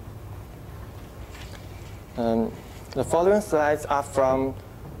 The following slides are from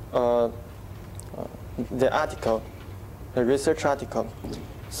the article, the research article.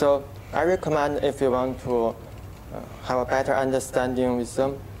 So I recommend, if you want to have a better understanding with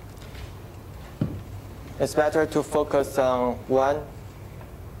them, it's better to focus on one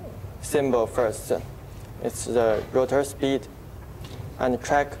symbol first. It's the rotor speed, and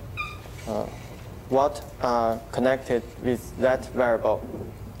track what are connected with that variable.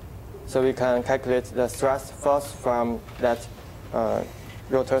 So we can calculate the thrust force from that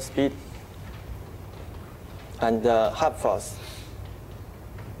rotor speed and the hub force,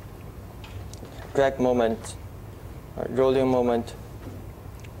 drag moment, rolling moment,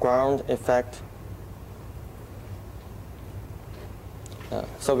 ground effect.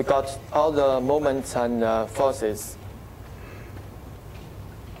 So we got all the moments and forces.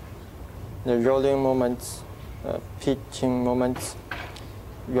 The rolling moments, pitching moments,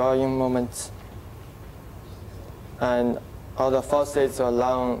 rolling moments, and all the forces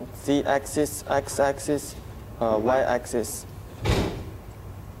along z-axis, x-axis, y-axis.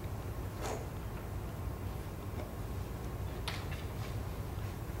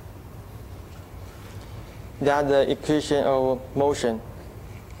 They are the equation of motion.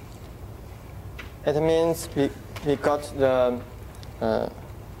 It means we got the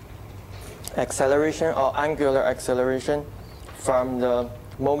acceleration or angular acceleration from the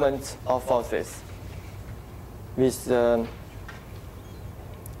moment of forces with the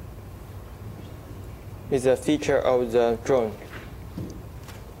feature of the drone.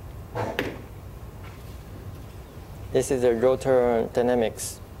 This is the rotor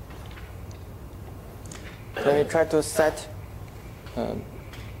dynamics. When we try to set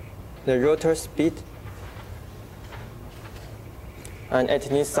the rotor speed, and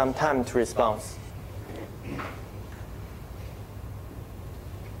it needs some time to respond.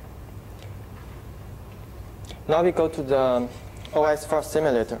 Now we go to the OS4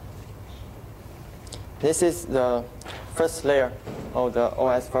 simulator. This is the first layer of the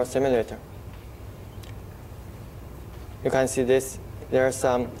OS4 simulator. You can see this. There are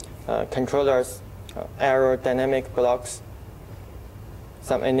some controllers, aerodynamic blocks,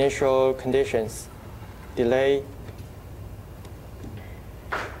 some initial conditions, delay.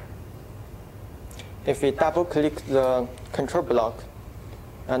 If we double-click the control block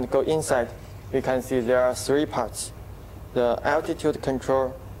and go inside, we can see there are 3 parts: the altitude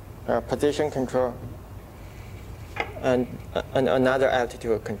control, position control, and another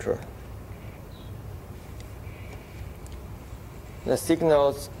altitude control. The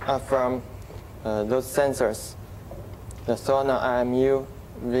signals are from those sensors: the sonar, IMU,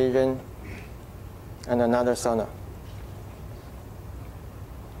 vision, and another sonar.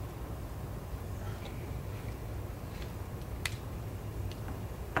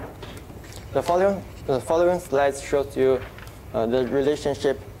 The following slides shows you the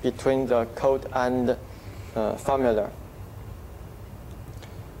relationship between the code and formula.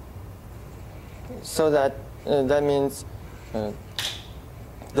 So that means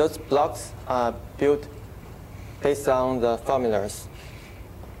those blocks are built based on the formulas.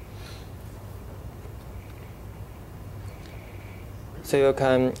 So you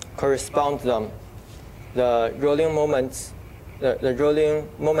can correspond them. The rolling moments, the rolling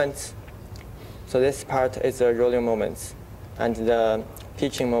moments. So this part is the rolling moments, and the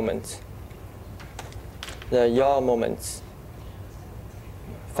pitching moments, the yaw moments,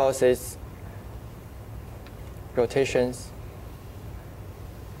 forces, rotations,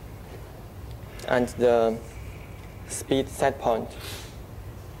 and the speed set point.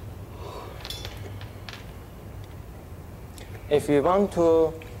 If we want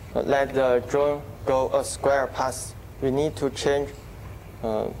to let the drone go a square path, we need to change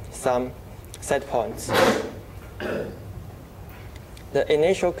some set points. The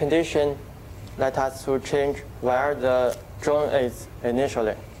initial condition let us to change where the drone is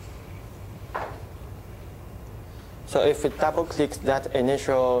initially. So if we double-click that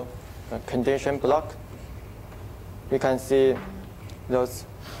initial condition block, we can see those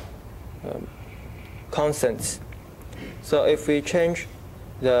constants. So if we change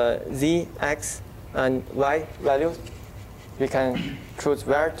the z, x, and y values, we can choose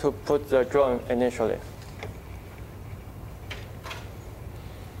where to put the drone initially.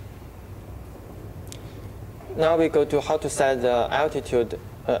 Now we go to how to set the altitude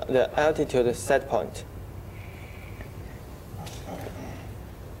set point.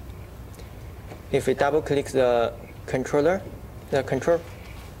 If we double-click the controller,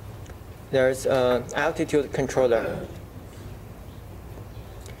 there's an altitude controller,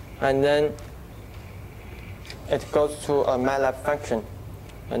 and then it goes to a Matlab function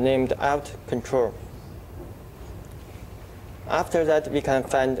named alt control. After that, we can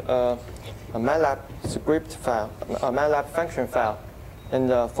find a Matlab script file, a Matlab function file in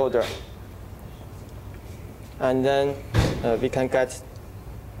the folder. And then we can get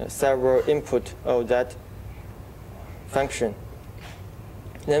several input of that function.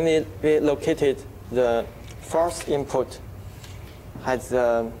 Then we located the first input has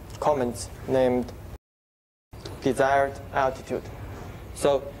a comment named desired altitude.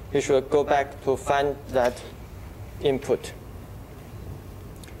 So you should go back to find that input.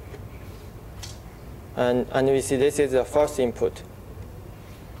 And we see this is the first input.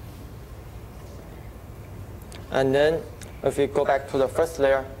 And then if we go back to the first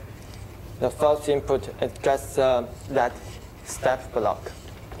layer, the first input is just that step block.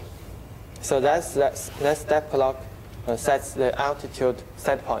 So that step block sets the altitude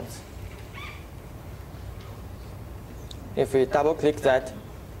set points. If we double-click that,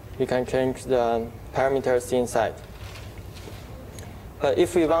 we can change the parameters inside. But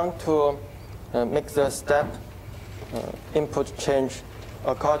if we want to make the step input change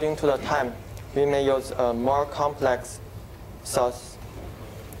according to the time, we may use a more complex source.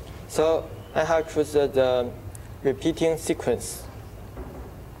 So I have chosen the repeating sequence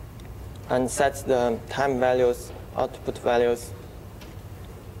and set the time values, output values.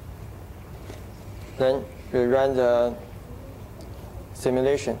 Then we run the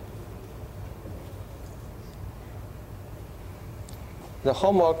simulation. The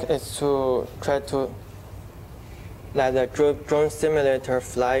homework is to try to let the drone simulator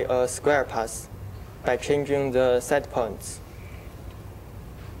fly a square path by changing the set points.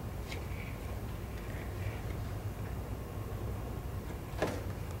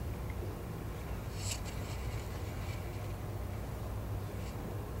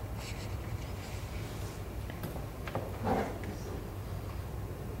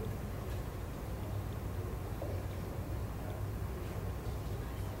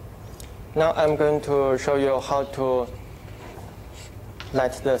 Now I'm going to show you how to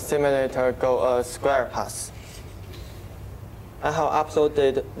let the simulator go a square path. I have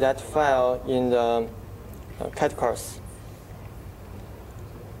uploaded that file in the CAD course.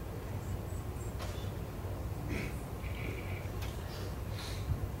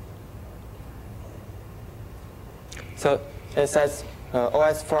 So it says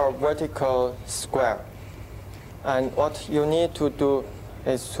OS4 vertical square. And what you need to do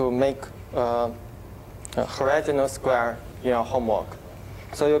is to make a horizontal square in your homework.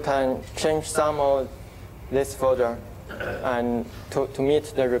 So you can change some of this folder and to meet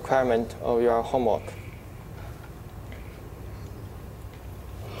the requirement of your homework.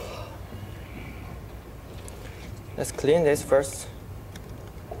 Let's clean this first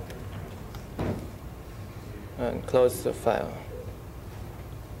and close the file.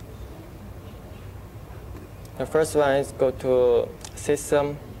 The first one is go to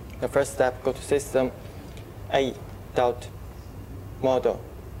System. The first step, go to System A.Model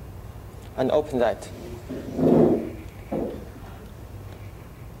and open that.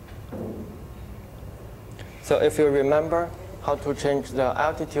 So if you remember how to change the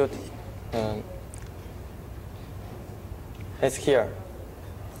altitude, it's here.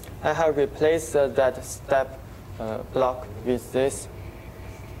 I have replaced that step block with this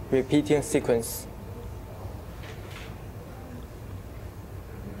repeating sequence.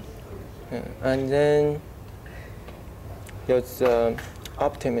 And then use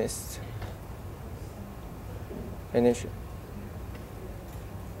optimist initial.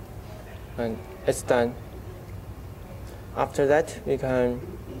 And it's done. After that, we can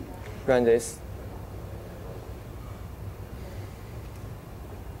run this.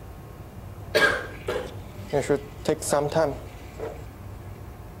 It should take some time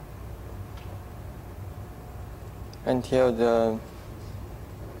until the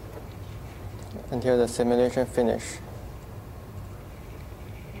simulation finish.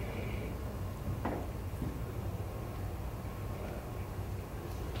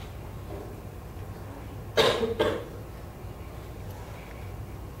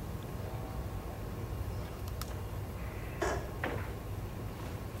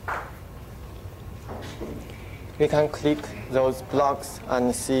 We can click those blocks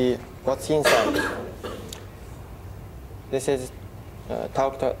and see what's inside. This is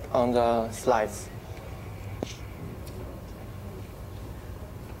talked on the slides.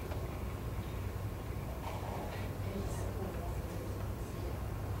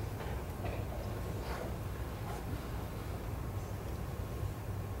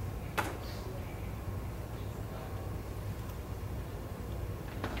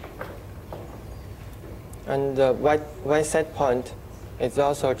 And the y set point is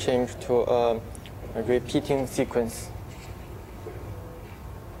also changed to a repeating sequence.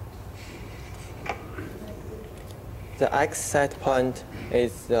 The x set point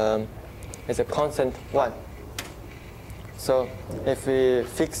is a constant 1. So if we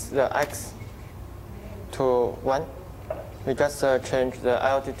fix the x to 1, we just change the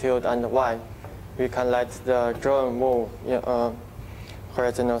altitude and y. We can let the drone move in a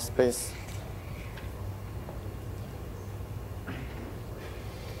horizontal space.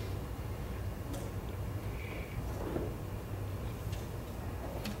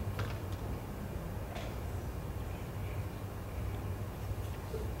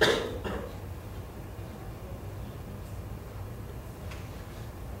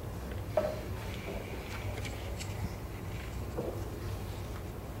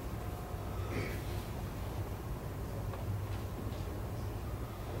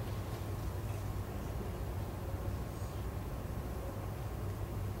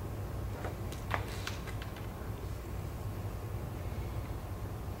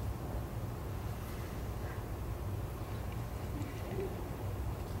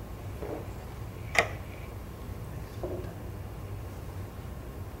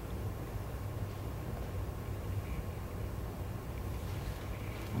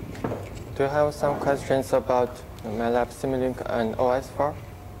 Do you have some questions about Matlab Simulink and OS4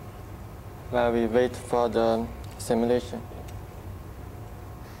 while we wait for the simulation?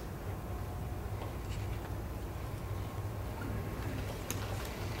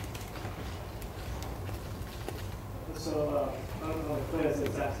 So, I don't know if Claire is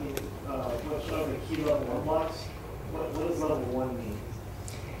asking what are the key level 1 blocks. What does level 1 mean?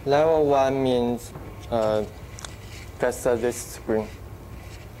 Level 1 means just this screen.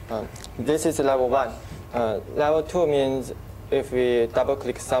 This is level 1. Level 2 means if we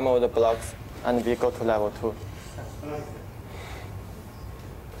double-click some of the blocks and we go to level 2.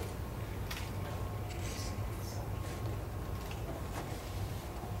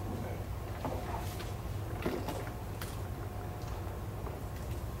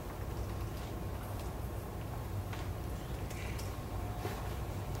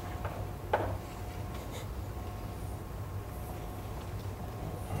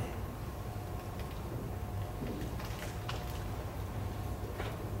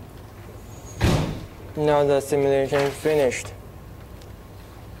 Now the simulation is finished.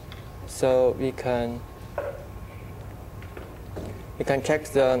 So we can check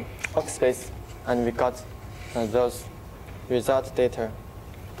the workspace, and we got those result data.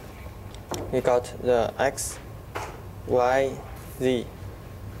 We got the X, Y, Z.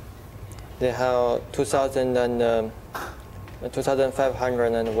 They have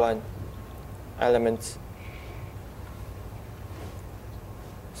 2,501 elements.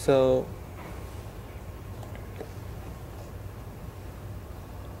 So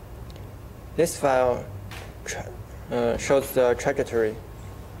this file shows the trajectory.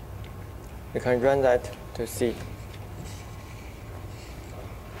 You can run that to see.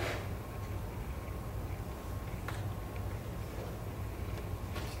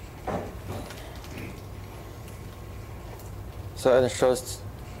 So it shows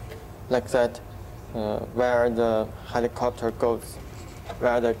like that where the helicopter goes,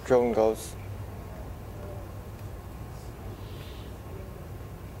 where the drone goes.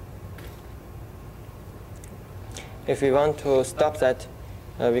 If we want to stop that,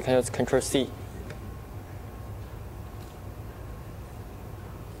 we can use Ctrl+C.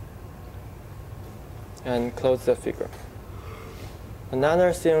 And close the figure.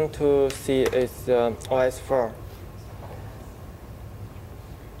 Another thing to see is OS4.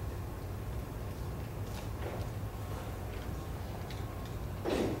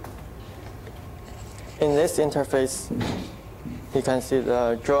 In this interface, you can see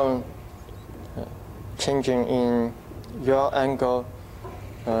the drone changing in yaw angle,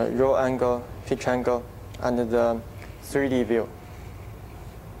 roll angle, pitch angle, and the 3D view.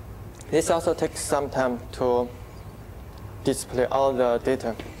 This also takes some time to display all the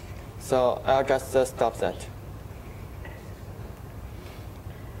data, so I'll just stop that.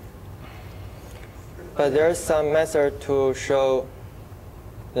 But there's some method to show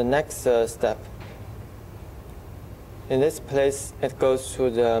the next step. In this place, it goes to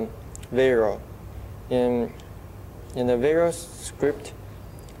the Vero. In the Vero script,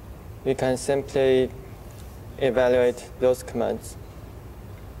 we can simply evaluate those commands.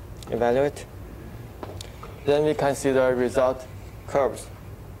 Evaluate. Then we can see the result curves.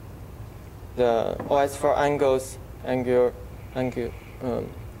 The OS4 angles, angle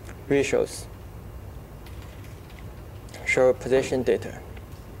ratios show position data.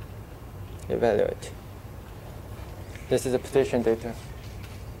 Evaluate. This is the position data.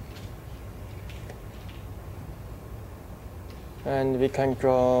 And we can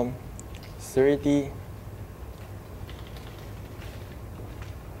draw 3D.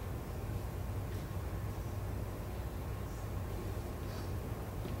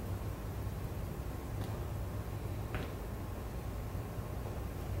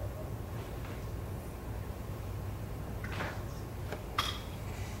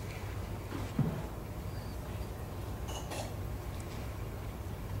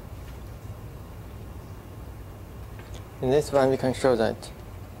 In this one, we can show that.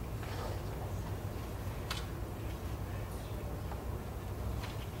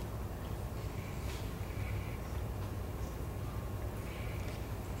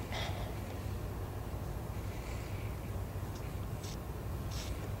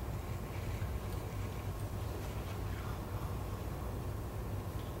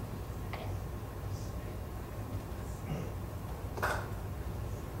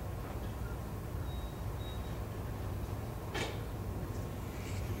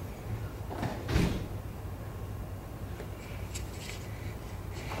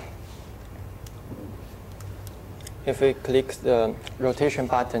 If we click the rotation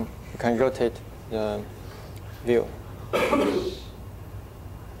button, you can rotate the view.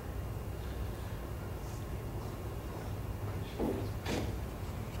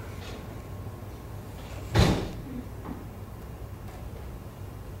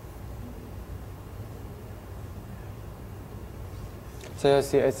 So you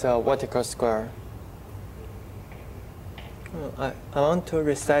see it's a vertical square. I want to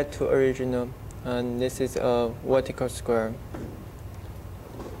reset to original. And this is a vertical square.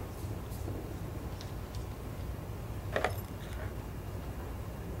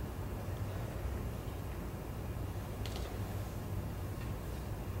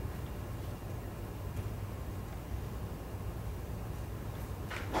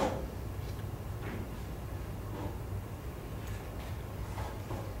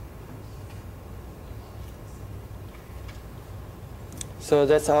 So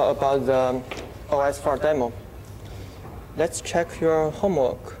that's all about the OS4 demo. Let's check your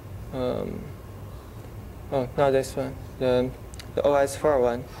homework. Oh, not this one, the OS4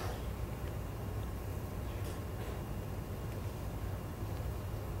 one.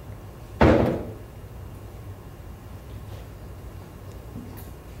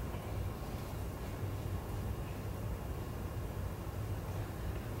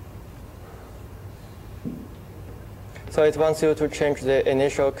 So it wants you to change the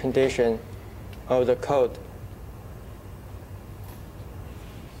initial condition of the code.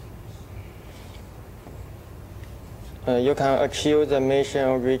 You can achieve the mission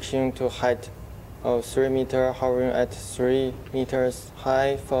of reaching to height of 3 meters, hovering at 3 meters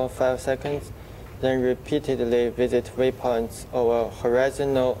high for 5 seconds, then repeatedly visit waypoints of a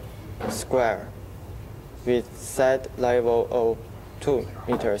horizontal square with set level of 2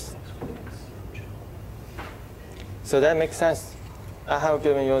 meters. So that makes sense. I have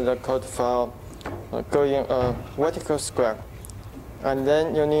given you the code for going a vertical square. And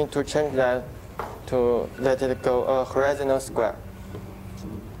then you need to change that to let it go a horizontal square.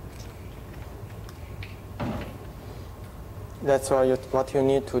 That's what you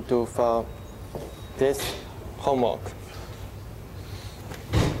need to do for this homework.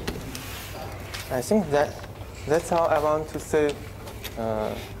 I think that's all I want to say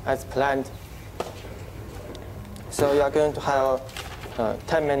as planned. So you are going to have a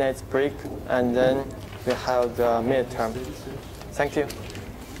 10 minutes break, and then we have the midterm. Thank you.